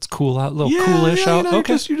coffee. It's cool out, a little coolish out.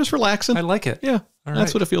 Okay. You're just relaxing. I like it. Yeah.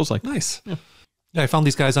 That's what it feels like. Nice. Yeah. I found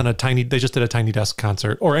these guys on they just did a Tiny Desk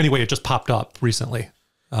concert, or anyway, it just popped up recently.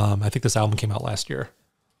 I think this album came out last year.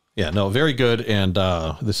 Yeah, no, very good. And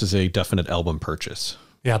this is a definite album purchase.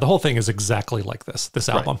 Yeah, the whole thing is exactly like this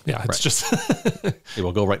album. Right. Yeah, it's just... It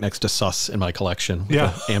will go right next to Sus in my collection.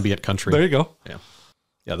 Yeah. Ambient country. There you go. Yeah.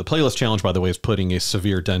 Yeah, the playlist challenge, by the way, is putting a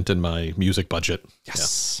severe dent in my music budget.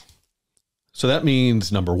 Yes. Yeah. So that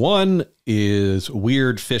means number 1 is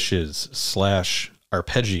Weird Fishes /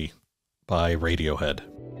 Arpeggi by Radiohead.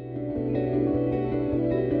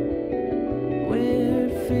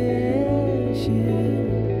 Weird fishes.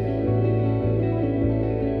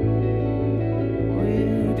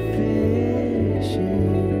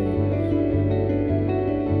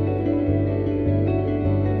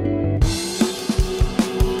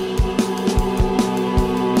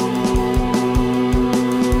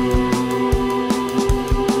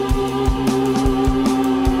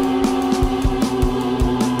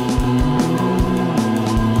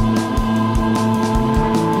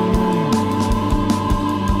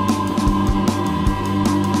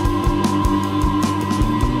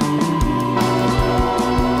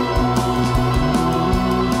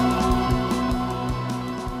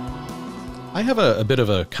 have a bit of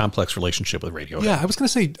a complex relationship with Radiohead. Yeah, I was going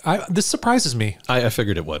to say, this surprises me. I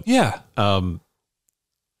figured it would. Yeah.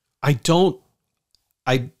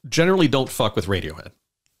 I generally don't fuck with Radiohead.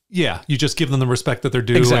 Yeah, you just give them the respect that they're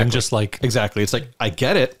due. Exactly. And just like... Exactly. It's like, I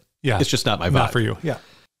get it. Yeah. It's just not my vibe. Not for you. Yeah.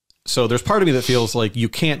 So there's part of me that feels like you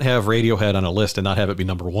can't have Radiohead on a list and not have it be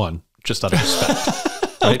number one, just out of respect.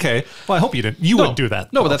 Right? Okay. Well, I hope you didn't. You wouldn't do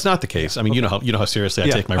that. No, but that's not the case. I mean, you know how seriously I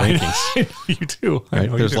take my rankings. I know you do.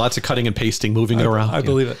 Right? There's lots of cutting and pasting, moving it around. I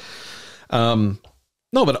believe it.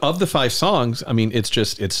 No, but of the 5 songs, I mean, it's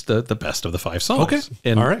the best of the 5 songs. Okay.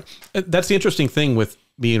 And all right. That's the interesting thing with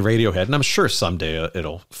me and Radiohead, and I'm sure someday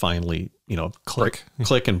it'll finally, click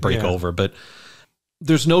and break over. But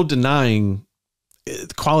there's no denying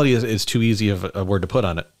quality is too easy of a word to put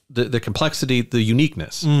on it. The complexity, the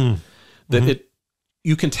uniqueness, that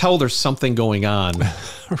you can tell there's something going on,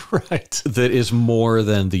 right? That is more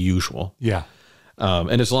than the usual. Yeah.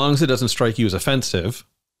 And as long as it doesn't strike you as offensive,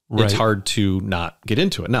 it's hard to not get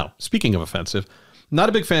into it. Now, speaking of offensive, not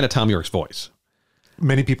a big fan of Tom York's voice.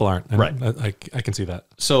 Many people aren't. And right. I can see that.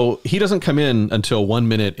 So he doesn't come in until 1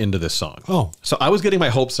 minute into this song. Oh. So I was getting my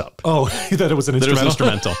hopes up. Oh, that it was an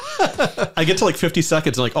instrumental. I get to like 50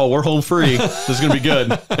 seconds and like, oh, we're home free. This is going to be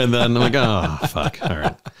good. And then I'm like, oh, fuck. All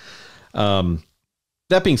right.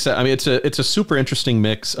 That being said, I mean, it's a super interesting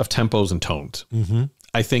mix of tempos and tones. Mm-hmm.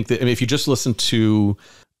 I think that, I mean, if you just listen to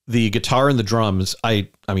the guitar and the drums, I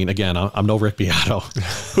mean, again, I'm no Rick Beato.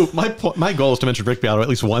 My goal is to mention Rick Beato at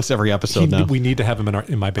least once every episode now. We need to have him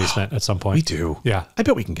in my basement at some point. We do. Yeah. I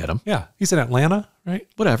bet we can get him. Yeah. He's in Atlanta, right?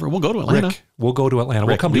 Whatever. We'll go to Atlanta. Rick, we'll go to Atlanta.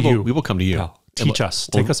 Rick, we'll come to you. We will come to you. Pal. Teach us.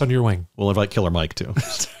 Take us under your wing. We'll invite Killer Mike too.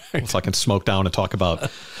 We'll fucking smoke down and talk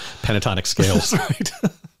about pentatonic scales. That's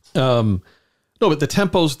right. No, but the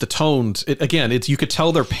tempos, the tones, you could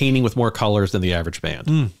tell they're painting with more colors than the average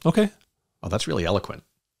band. Okay. Oh, that's really eloquent.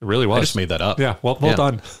 It really was. I just made that up. Yeah. Well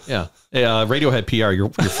done. Yeah. Radiohead PR, you're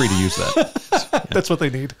free to use that. Yeah. That's what they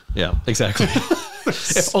need. Yeah, exactly.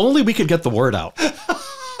 If only we could get the word out.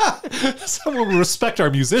 Someone will respect our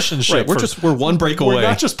musicianship. Right. We're one break away. We're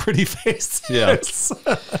not just pretty faces. Yeah.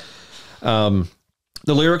 The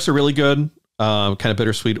lyrics are really good. Kind of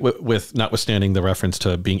bittersweet with notwithstanding the reference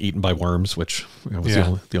to being eaten by worms, which was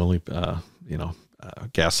the only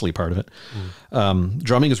ghastly part of it.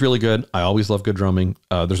 Drumming is really good. I always love good drumming.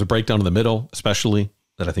 There's a breakdown in the middle, especially,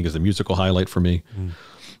 that I think is the musical highlight for me.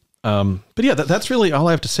 But yeah, that's really all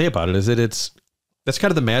I have to say about it, is that that's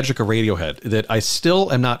kind of the magic of Radiohead, that I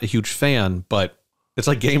still am not a huge fan, but it's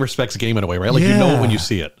like game respects game in a way, right? Like, you know it when you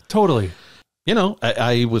see it. Totally.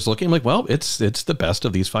 I was looking, I'm like, well, it's the best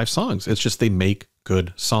of these 5 songs. It's just, they make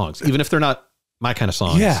good songs. Even if they're not my kind of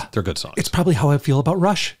songs, they're good songs. It's probably how I feel about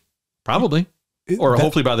Rush. Probably.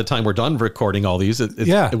 Hopefully by the time we're done recording all these,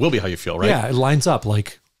 it will be how you feel, right? Yeah, it lines up.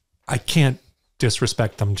 Like, I can't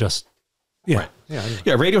disrespect them just... Yeah. Right.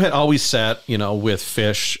 Yeah. Radiohead always sat, with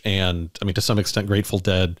Fish and, I mean, to some extent, Grateful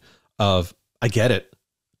Dead of, I get it.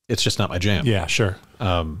 It's just not my jam. Yeah, sure.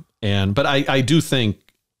 But I do think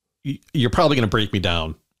you're probably going to break me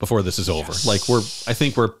down before this is over. Yes. Like I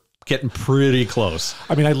think we're getting pretty close.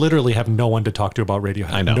 I mean, I literally have no one to talk to about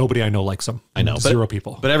Radiohead. I know. Nobody I know likes them. I know. Zero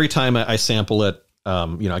people. But every time I sample it,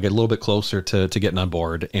 I get a little bit closer to getting on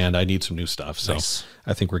board, and I need some new stuff. So nice.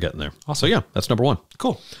 I think we're getting there. Awesome. So yeah, that's number 1.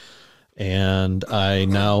 Cool. And I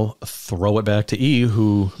now throw it back to E,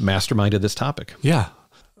 who masterminded this topic. Yeah.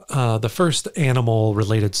 The first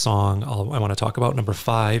animal-related song I want to talk about, number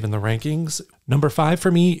 5 in the rankings. Number 5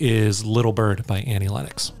 for me is Little Bird by Annie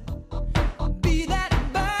Lennox.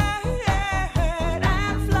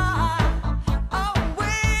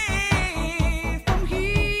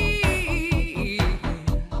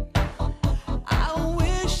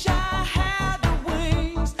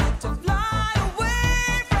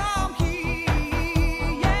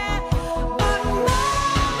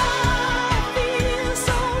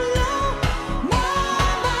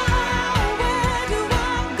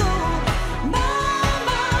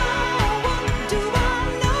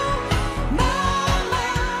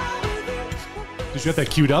 Did you have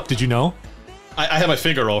that queued up? Did you know? I have my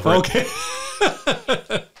finger over it. Okay.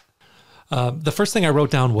 The first thing I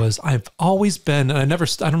wrote down was, I've always been, and I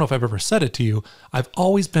don't know if I've ever said it to you, I've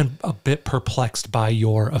always been a bit perplexed by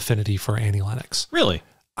your affinity for Annie Lennox. Really?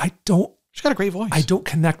 She's got a great voice. I don't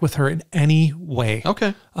connect with her in any way.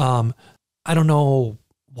 Okay. I don't know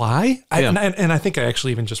why. And I think I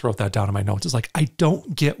actually even just wrote that down in my notes. It's like, I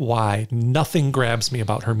don't get why. Nothing grabs me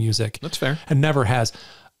about her music. That's fair. And never has.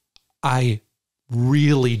 I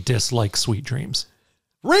really dislike Sweet Dreams.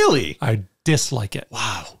 Really? I dislike it.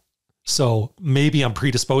 Wow. So maybe I'm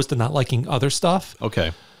predisposed to not liking other stuff.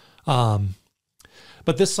 Okay.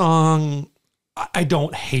 But this song, I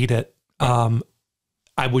don't hate it.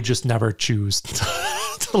 I would just never choose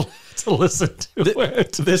to listen to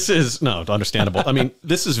it. This is understandable. I mean,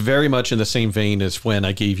 this is very much in the same vein as when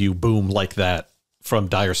I gave you Boom Like That from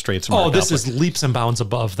Dire Straits. And Mark this Knopfler. is leaps and bounds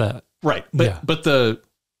above that. Right. But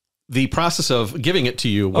the process of giving it to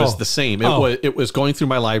you was the same. It was going through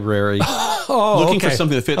my library, looking for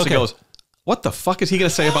something that fits. It goes, what the fuck is he going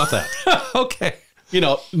to say about that? Okay.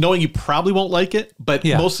 Knowing you probably won't like it, but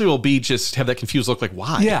mostly will be just have that confused look like,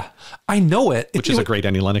 why? Yeah, I know it. Which is a great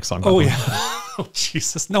Annie Lennox song. Oh, yeah. Oh,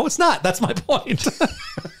 Jesus. No, it's not. That's my point.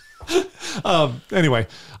 Anyway,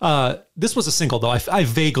 this was a single, though. I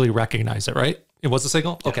vaguely recognize it, right? It was a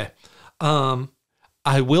single? Yeah. Okay.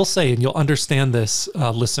 I will say, and you'll understand this,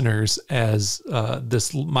 listeners, as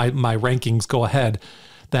my rankings go ahead,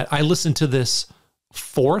 that I listened to this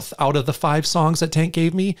 4th out of the 5 songs that Tank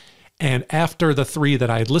gave me. And after the 3 that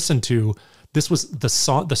I had listened to, this was the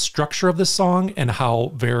structure of this song and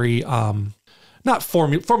how very, not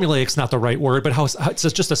formulaic's not the right word, but how it's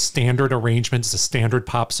just a standard arrangement. It's a standard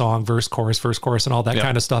pop song, verse, chorus, and all that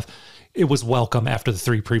kind of stuff. It was welcome after the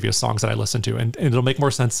 3 previous songs that I listened to, and it'll make more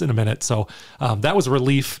sense in a minute. So that was a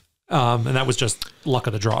relief, and that was just luck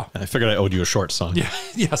of the draw. I figured I owed you a short song. Yeah.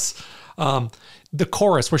 Yes. The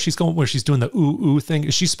chorus where she's doing the ooh ooh thing,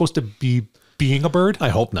 is she supposed to be being a bird? I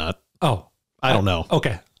hope not. Oh, I don't know.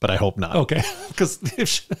 Okay. But I hope not. Okay. Because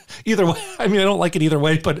either way, I mean, I don't like it either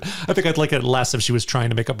way, but I think I'd like it less if she was trying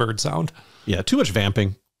to make a bird sound. Yeah. Too much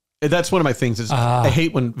vamping. That's one of my things is I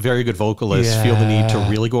hate when very good vocalists feel the need to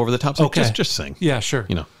really go over the top. So just sing. Yeah, sure.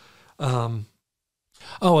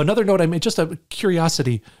 Another note I made, just a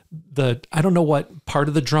curiosity. I don't know what part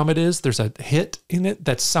of the drum it is. There's a hit in it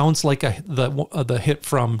that sounds like the hit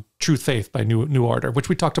from Truth Faith by New Order, which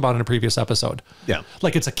we talked about in a previous episode. Yeah,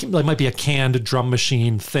 like it might be a canned drum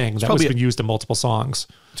machine thing that was been used in multiple songs.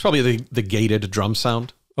 It's probably the gated drum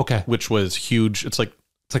sound. Okay, which was huge. It's like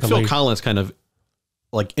Phil Collins kind of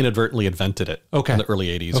like inadvertently invented it in the early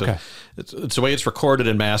 80s. Okay. So it's the way it's recorded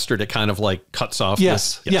and mastered. It kind of like cuts off.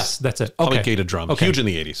 Yes, that's it. Probably gated drum. Huge in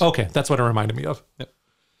the 80s. Okay. That's what it reminded me of. Yep.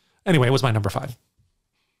 Anyway, it was my number 5.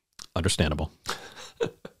 Understandable.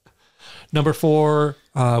 Number 4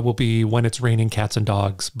 will be When It's Raining Cats and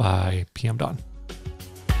Dogs by PM Dawn.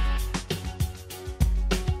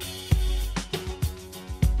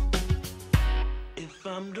 If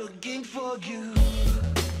I'm looking for you,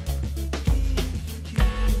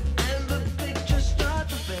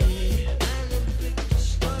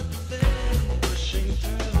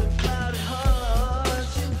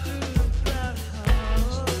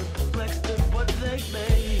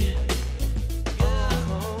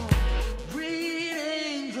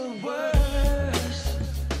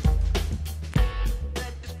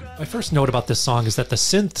 my first note about this song is that the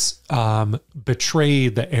synths betray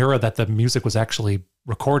the era that the music was actually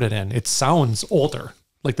recorded in. It sounds older.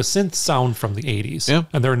 Like the synths sound from the 80s. Yeah.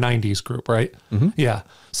 And they're a 90s group, right? Mm-hmm. Yeah.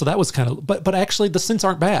 So that was kind of, but actually the synths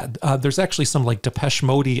aren't bad. There's actually some like Depeche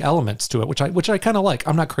Mode-y elements to it, which I kind of like.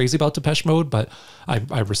 I'm not crazy about Depeche Mode, but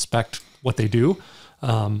I respect what they do.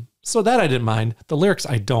 So that I didn't mind. The lyrics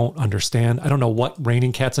I don't understand. I don't know what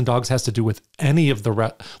Raining Cats and Dogs has to do with any of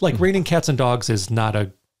the Raining Cats and Dogs is not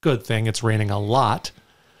a good thing. It's raining a lot,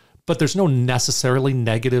 but there's no necessarily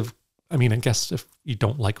negative. I mean, I guess if you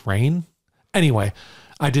don't like rain. Anyway,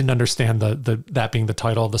 I didn't understand that being the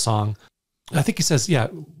title of the song. I think he says,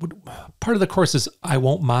 part of the chorus is, I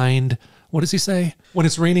won't mind. What does he say? When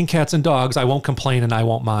it's raining cats and dogs, I won't complain and I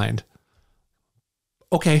won't mind.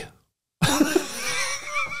 Okay.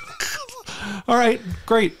 All right,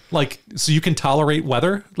 great. Like, so you can tolerate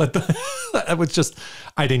weather? That was just,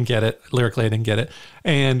 I didn't get it. Lyrically, I didn't get it.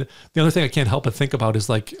 And the other thing I can't help but think about is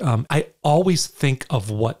like, I always think of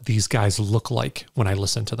what these guys look like when I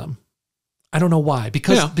listen to them. I don't know why,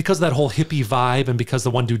 because of that whole hippie vibe, and because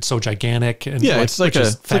the one dude's so gigantic, and it's like a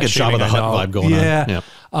Jabba the Hutt vibe going on. Yeah.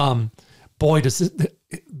 Boy,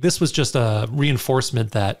 this was just a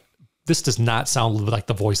reinforcement that this does not sound like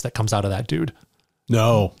the voice that comes out of that dude.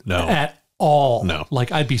 No, at all. No.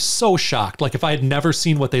 Like, I'd be so shocked. Like, if I had never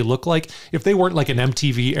seen what they look like, if they weren't like an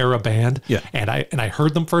MTV era band, and I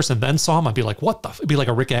heard them first and then saw them, I'd be like, what the? It'd be like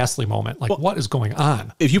a Rick Astley moment. Like, what is going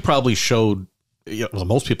on? If you probably showed. Yeah, well,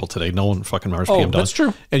 most people today, no one fucking remembers PM Dawn. That's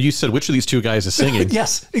true. And you said, which of these two guys is singing?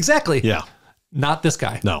 Yes, exactly. Yeah. Not this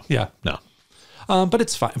guy. No. Yeah. No. But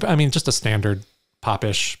it's fine. I mean, just a standard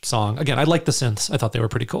pop-ish song. Again, I like the synths. I thought they were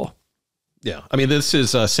pretty cool. Yeah. I mean, this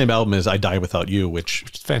is same album as I Die Without You, which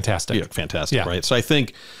is fantastic. Yeah, fantastic, right? So I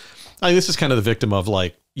think this is kind of the victim of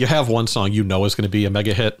like, you have one song you know is going to be a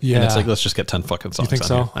mega hit, and it's Yeah. like, let's just get 10 fucking songs. You think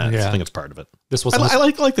on so? here. Yeah. I think it's part of it. This was I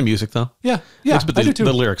like the music though. yeah, But I do too.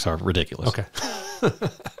 the lyrics are ridiculous. Okay.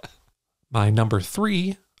 My number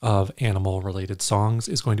 3 of animal-related songs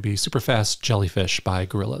is going to be Superfast Jellyfish by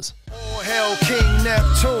Gorillaz. Oh, hell, King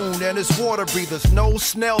Neptune and his water breathers. No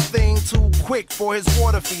snail thing too quick for his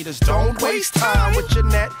water feeders. Don't waste time with your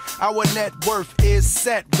net. Our net worth is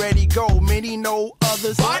set, ready, go. Many know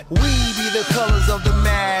others. We be the colors of the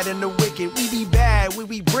mad and the wicked. We be bad, we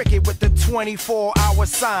be brick it with the 24-hour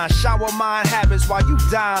sign. Shower mind habits while you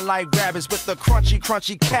dine like rabbits with the crunchy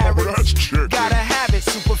carrots. Gotta have it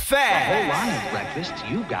super fast. Whole line of breakfast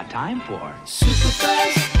you've got time for. Super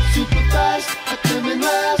fast, I come in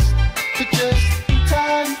last. But just in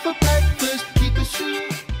time for breakfast. Keep it true.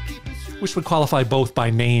 Which would qualify both by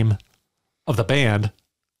name of the band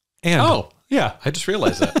and... Oh. Yeah. I just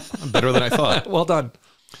realized that. I'm better than I thought. Well done.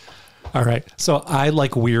 All right. So I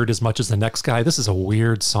like weird as much as the next guy. This is a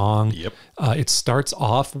weird song. Yep. It starts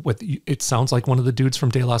off with, it sounds like one of the dudes from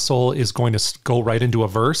De La Soul is going to go right into a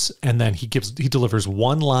verse, and then he delivers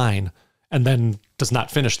one line and then does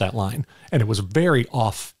not finish that line. And it was very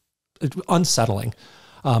unsettling.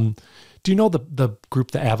 Do you know the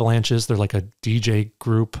group The Avalanches? They're like a DJ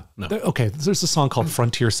group. No. Okay, there's a song called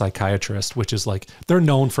Frontier Psychiatrist, which is like, they're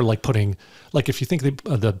known for like putting, like if you think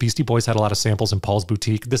the Beastie Boys had a lot of samples in Paul's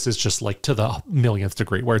Boutique, this is just like to the millionth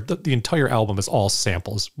degree, where the entire album is all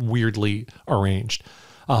samples, weirdly arranged.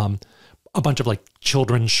 A bunch of like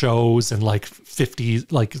children's shows and like 50,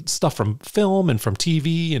 like stuff from film and from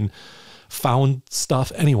TV and found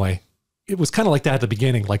stuff. Anyway, it was kind of like that at the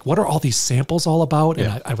beginning. Like, what are all these samples all about?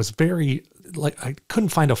 And I was very, like, I couldn't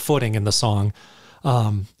find a footing in the song.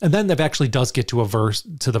 And then it actually does get to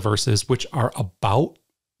the verses, which are about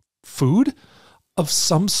food of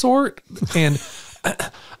some sort. And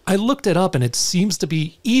I looked it up, and it seems to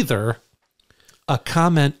be either a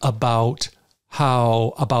comment about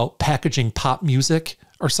packaging pop music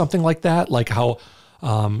or something like that. Like how,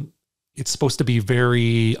 it's supposed to be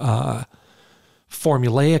very,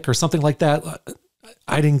 formulaic or something like that.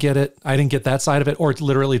 I didn't get it. I didn't get that side of it. Or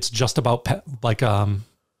literally it's just about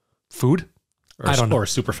food. I don't know. Or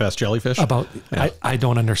super fast jellyfish. I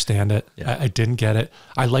don't understand it. Yeah. I didn't get it.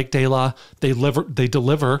 I like De La. They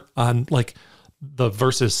deliver on, like, the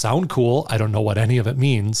verses sound cool. I don't know what any of it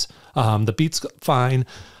means. The beat's fine.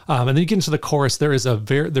 And then you get into the chorus.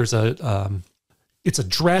 It's a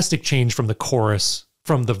drastic change from the chorus,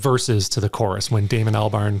 from the verses to the chorus, when Damon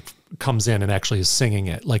Albarn comes in and actually is singing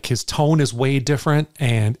it. Like, his tone is way different,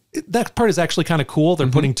 and that part is actually kind of cool. They're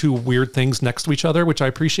putting two weird things next to each other, which I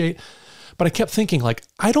appreciate. But I kept thinking, like,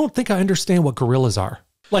 I don't think I understand what gorillas are.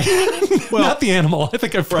 Like, not the animal. I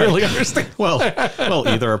think I fairly understand. Well,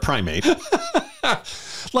 either a primate.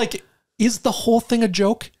 Like, is the whole thing a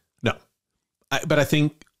joke? No, but I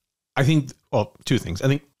think, well, two things. I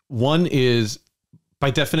think one is,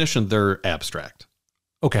 by definition, they're abstract.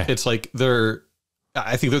 Okay. It's like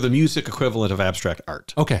I think they're the music equivalent of abstract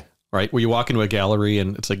art. Okay. Right? Where you walk into a gallery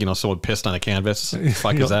and it's like, someone pissed on a canvas.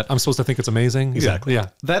 Fuck is that? I'm supposed to think it's amazing. Exactly. Yeah.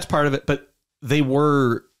 That's part of it. But they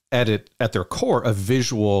were at their core, a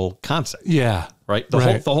visual concept. Yeah. Right?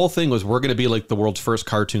 The whole thing was, we're going to be like the world's first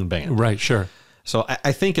cartoon band. Right. Sure. So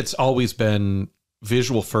I think it's always been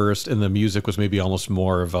visual first, and the music was maybe almost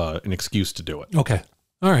more of an excuse to do it. Okay.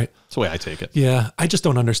 All right. That's the way I take it. Yeah, I just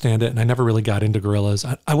don't understand it, and I never really got into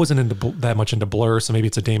Gorillaz. I wasn't that much into Blur, so maybe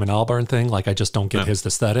it's a Damon Albarn thing. Like, I just don't get his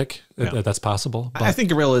aesthetic. No. That's possible. But, I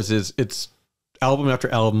think Gorillaz it's album after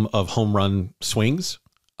album of home run swings.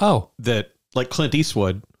 Oh, that, like Clint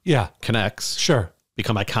Eastwood, connects. Sure,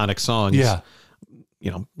 become iconic songs. Yeah,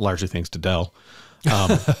 largely thanks to Dell.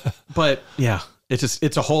 But yeah.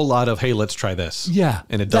 It's a whole lot of, hey, let's try this. Yeah.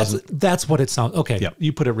 And it doesn't. That's what it sounds. Okay. Yep.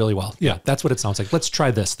 You put it really well. Yeah. That's what it sounds like. Let's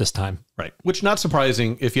try this time. Right. Which, not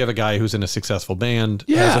surprising if you have a guy who's in a successful band,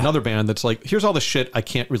 has another band that's like, here's all the shit I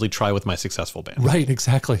can't really try with my successful band. Right.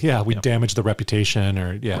 Exactly. Yeah. We damage the reputation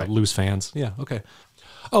or lose fans. Yeah. Okay.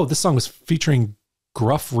 Oh, this song was featuring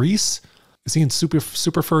Gruff Reese. Is he in Super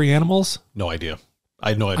Furry Animals? No idea. I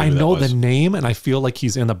had no idea. I know the name, and I feel like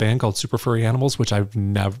he's in a band called Super Furry Animals, which I've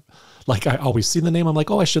never, like, I always see the name. I'm like,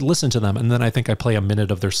 oh, I should listen to them. And then I think I play a minute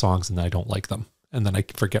of their songs and then I don't like them. And then I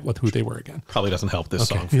forget who they were again. Probably doesn't help this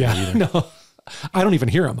song for you either. No, I don't even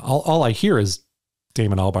hear them. All I hear is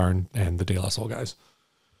Damon Albarn and the De La Soul guys.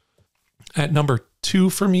 At number 2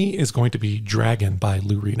 for me is going to be Dragon by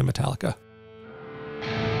Lou Reed and Metallica.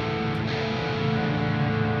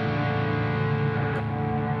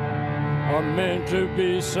 Are meant to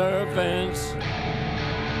be servants,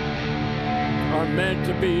 are meant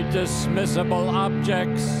to be dismissible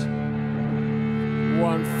objects.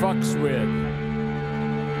 one fucks with.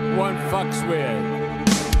 One fucks with.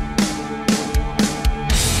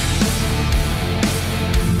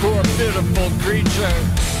 Poor pitiful creature.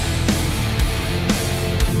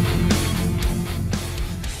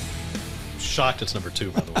 Shocked it's number 2,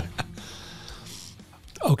 by the way.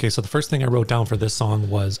 Okay, so the first thing I wrote down for this song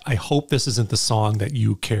was, I hope this isn't the song that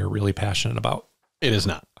you care really passionate about. It is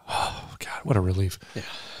not. Oh, God, what a relief. Yeah.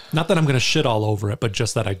 Not that I'm going to shit all over it, but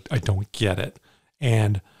just that I don't get it.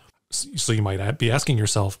 And so you might be asking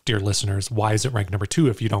yourself, dear listeners, why is it ranked number 2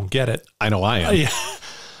 if you don't get it? I know I am. Yeah.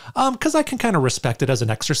 Because I can kind of respect it as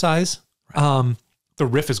an exercise. Right. The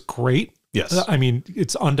riff is great. Yes. I mean,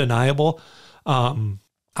 it's undeniable.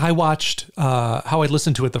 I watched, how I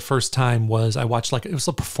listened to it the first time was I watched it was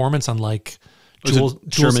a performance on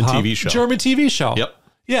German TV show. German TV show. Yep.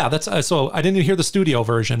 Yeah, that's so I didn't hear the studio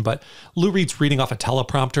version, but Lou Reed's reading off a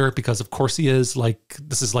teleprompter because of course he is,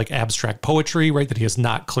 this is like abstract poetry, right? That he has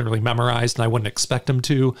not clearly memorized, and I wouldn't expect him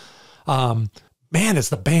to. Man, is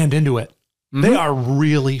the band into it. Mm-hmm. They are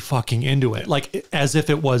really fucking into it. Like as if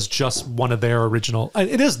it was just one of their original,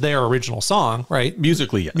 it is their original song, right?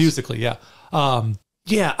 Musically, yes. Musically, yeah.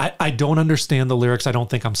 Yeah, I don't understand the lyrics. I don't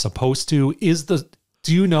think I'm supposed to.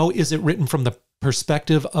 Do you know, is it written from the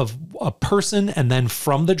perspective of a person and then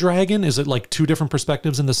from the dragon? Is it like 2 different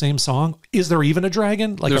perspectives in the same song? Is there even a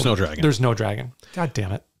dragon? There's no dragon. There's no dragon. God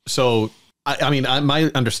damn it. So, I mean, my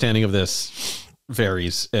understanding of this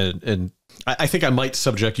varies. And I think I might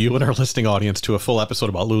subject you and our listening audience to a full episode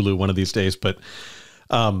about Lulu one of these days. But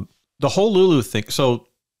the whole Lulu thing. So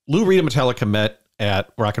Lou Reed and Metallica met at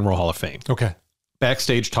Rock and Roll Hall of Fame. Okay.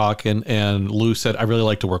 Backstage talking, and Lou said, I really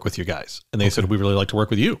like to work with you guys. And they said, we really like to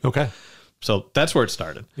work with you. Okay. So that's where it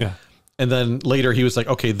started. Yeah. And then later he was like,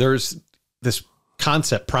 okay, there's this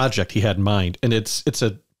concept project he had in mind. And it's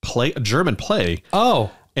a German play.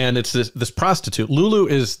 Oh. And it's this prostitute. Lulu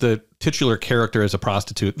is the titular character as a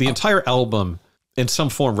prostitute. The entire album in some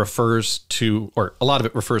form refers to, or a lot of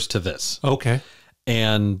it refers to this. Okay.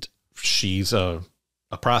 And she's a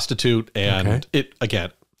prostitute. And it,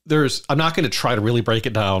 again, I'm not going to try to really break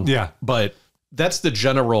it down. Yeah. But that's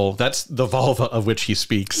the vulva of which he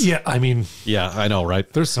speaks. Yeah. I mean, yeah, I know,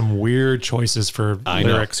 right? There's some weird choices for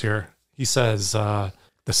lyrics here. He says, the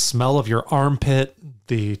smell of your armpit,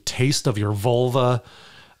 the taste of your vulva.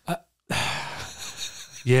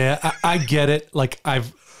 Yeah, I get it. Like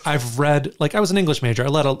I've read, like I was an English major.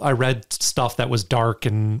 I read stuff that was dark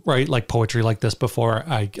and like poetry like this before.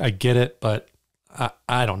 I get it, but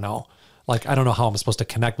I don't know. Like, I don't know how I'm supposed to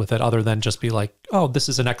connect with it other than just be like, oh, this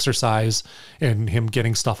is an exercise in him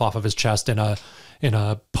getting stuff off of his chest in a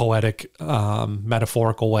poetic,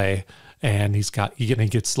 metaphorical way. And he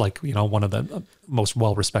gets like, one of the most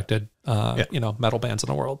well-respected, metal bands in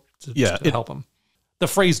the world to help him. The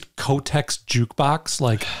phrase Kotex jukebox,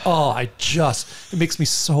 like, it makes me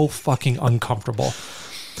so fucking uncomfortable.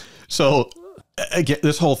 So again,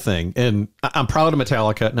 this whole thing, and I'm proud of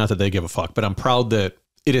Metallica, not that they give a fuck, but I'm proud that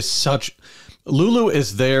it is Lulu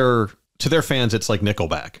is to their fans, it's like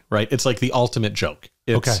Nickelback, right? It's like the ultimate joke.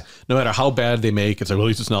 It's no matter how bad they make, it's like, well, at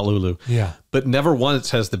least it's not Lulu. Yeah. But never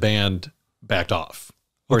once has the band backed off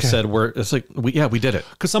or said, it's like, we did it.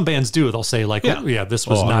 Because some bands do. They'll say like, this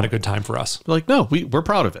was not a good time for us. Like, no, we're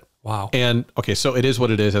proud of it. Wow. And so it is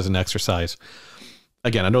what it is as an exercise.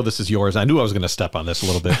 Again, I know this is yours. I knew I was going to step on this a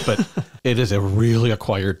little bit, but it is a really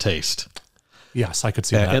acquired taste. Yes, I could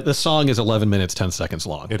see that. The song is 11 minutes, 10 seconds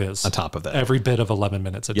long. It is. On top of that. Every bit of 11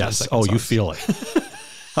 minutes. 10 seconds Oh, songs. you feel it.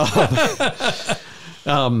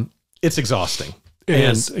 It's exhausting. It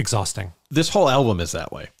is exhausting. This whole album is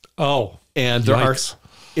that way. Oh. And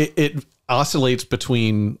it oscillates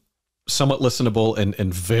between somewhat listenable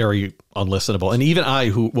and very unlistenable. And even I,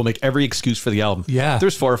 who will make every excuse for the album,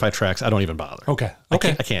 there's 4 or 5 tracks I don't even bother. Okay. I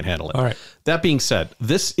can't handle it. All right. That being said,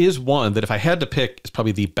 this is one that if I had to pick, is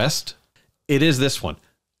probably the best. It is this one.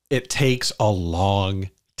 It takes a long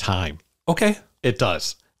time. Okay. It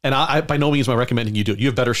does. And I by no means am I recommending you do it. You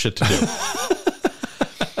have better shit to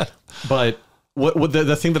do. But what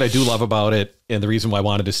the thing that I do love about it, and the reason why I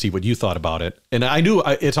wanted to see what you thought about it, and I knew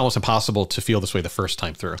it's almost impossible to feel this way the first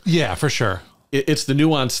time through. Yeah, for sure. It's the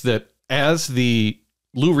nuance that as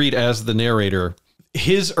Lou Reed as the narrator,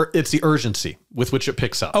 it's the urgency with which it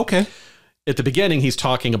picks up. Okay. At the beginning, he's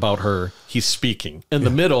talking about her. He's speaking. In the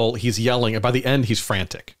middle, he's yelling. And by the end, he's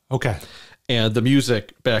frantic. Okay. And the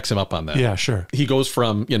music backs him up on that. Yeah, sure. He goes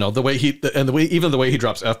from, even the way he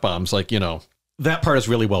drops F-bombs, like, that part is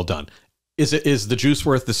really well done. Is the juice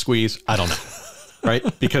worth the squeeze? I don't know.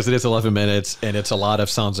 Right? Because it is 11 minutes and it's a lot of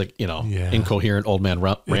sounds like, incoherent old man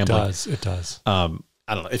rambling. It does.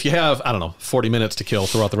 I don't know, if you have, 40 minutes to kill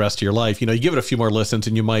throughout the rest of your life, you give it a few more listens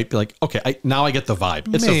and you might be like, okay, now I get the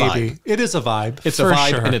vibe. It's Maybe. a vibe. It is a vibe. It's a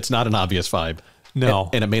vibe, and it's not an obvious vibe. No.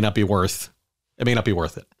 And it may not be worth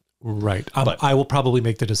it. Right. But I will probably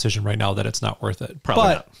make the decision right now that it's not worth it. Probably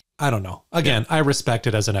but not. I don't know. Again, I respect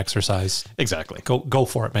it as an exercise. Exactly. Go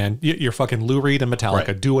for it, man. You're fucking Lou Reed and Metallica.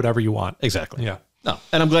 Right. Do whatever you want. Exactly. Yeah. No,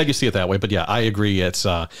 and I'm glad you see it that way. But yeah, I agree. It's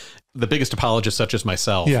the biggest apologist, such as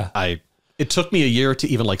myself. Yeah. It took me a year to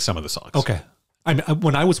even like some of the songs. Okay.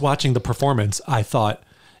 When I was watching the performance, I thought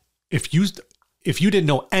if you didn't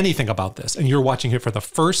know anything about this and you're watching it for the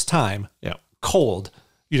first time, cold,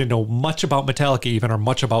 you didn't know much about Metallica even or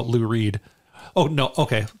much about Lou Reed. Oh, no.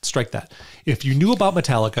 Okay. Strike that. If you knew about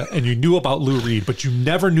Metallica and you knew about Lou Reed, but you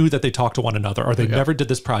never knew that they talked to one another or they never did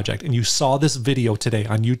this project and you saw this video today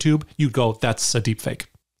on YouTube, you'd go, that's a deep fake.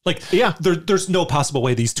 Like, there's no possible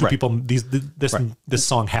way these two people, this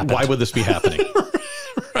song happened. Why would this be happening?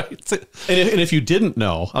 Right. And if you didn't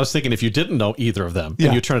know, I was thinking if you didn't know either of them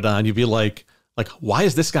and you turn it on, you'd be like, why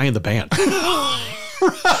is this guy in the band?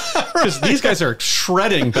 Because these guys are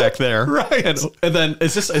shredding back there, right? And then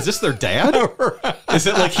is this their dad? Right. Is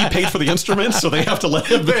it like he paid for the instruments, so they have to let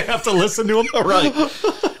him? They have to listen to him, right?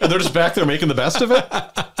 And they're just back there making the best of it.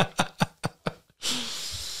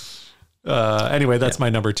 Anyway, that's my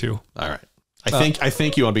number 2. All right. I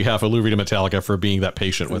thank you on behalf of Lou Reed and Metallica for being that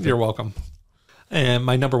patient with You're me. welcome. And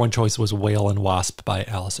my number 1 choice was Whale and Wasp by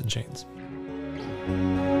Alice in Chains.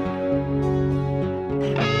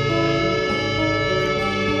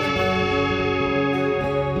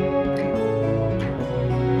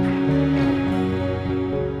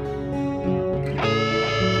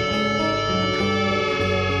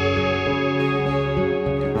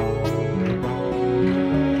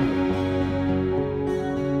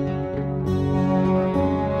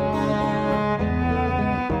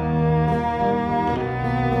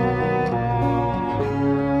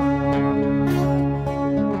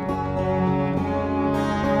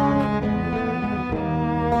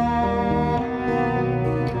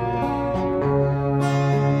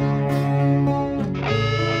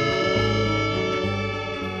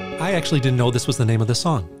 I actually didn't know this was the name of the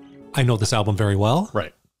song. I know this album very well.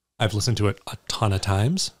 Right. I've listened to it a ton of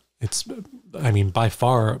times. It's, by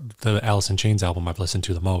far the Alice in Chains album I've listened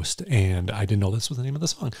to the most, and I didn't know this was the name of the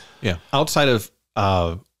song. Yeah. Outside of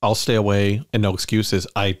I'll Stay Away and No Excuses,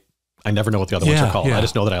 I never know what the other ones are called. Yeah. I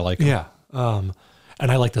just know that I like them. Yeah.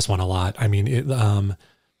 And I like this one a lot.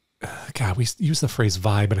 God, we use the phrase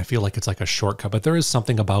vibe, and I feel like it's like a shortcut, but there is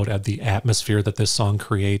something about the atmosphere that this song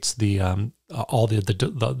creates, all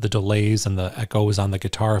the delays and the echoes on the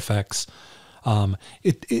guitar effects. I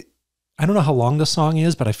don't know how long the song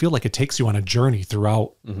is, but I feel like it takes you on a journey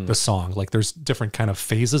throughout the song. Like there's different kind of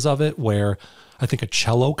phases of it where I think a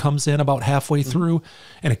cello comes in about halfway through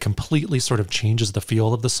and it completely sort of changes the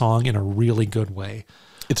feel of the song in a really good way.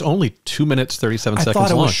 It's only 2 minutes, 37 seconds long. I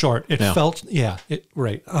thought it was short. It felt,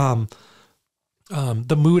 right.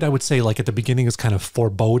 The mood, I would say, like at the beginning is kind of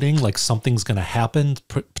foreboding, like something's going to happen,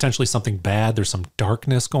 potentially something bad. There's some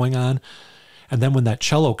darkness going on. And then when that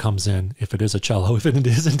cello comes in, if it is a cello, if it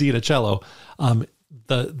is indeed a cello,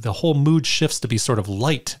 the whole mood shifts to be sort of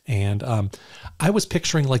light. And I was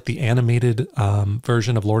picturing like the animated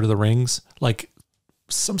version of Lord of the Rings, like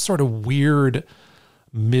some sort of weird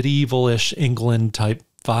medieval-ish England type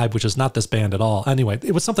vibe, which is not this band at all. Anyway,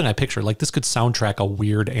 it was something I pictured. Like this could soundtrack a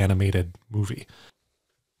weird animated movie.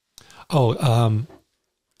 And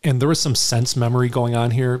there was some sense memory going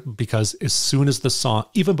on here because as soon as the song,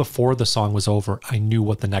 even before the song was over, I knew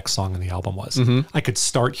what the next song in the album was. I could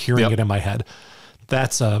start hearing it in my head.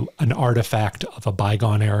 That's an artifact of a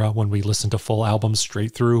bygone era when we listened to full albums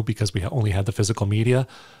straight through because we only had the physical media.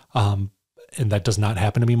 And that does not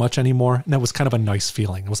happen to me much anymore. And that was kind of a nice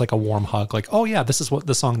feeling. It was like a warm hug. Like, oh yeah, this is what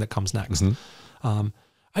the song that comes next.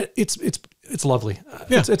 It's lovely.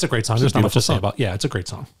 Yeah. It's a great song. There's not much to say about. Yeah, it's a great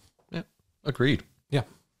song. Yeah, agreed. Yeah.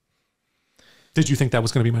 Did you think that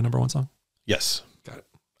was going to be my number 1 song? Yes. Got it.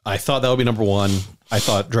 I thought that would be number 1. I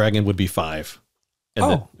thought Dragon would be 5.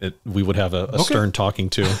 And that we would have a stern talking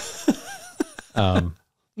to. No,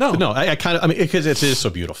 I kind of, because it is so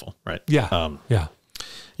beautiful, right? Yeah.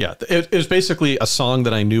 Yeah, it was basically a song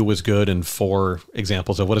that I knew was good and 4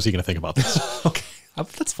 examples of what is he going to think about this. Okay,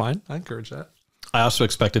 that's fine. I encourage that. I also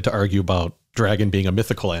expected to argue about dragon being a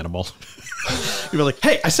mythical animal. You were like,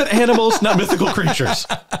 hey, I said animals, not mythical creatures.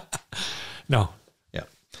 No. Yeah.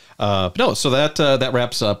 No, so that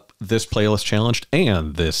wraps up this playlist challenge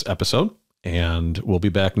and this episode. And we'll be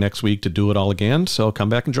back next week to do it all again. So come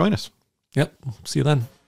back and join us. Yep. See you then.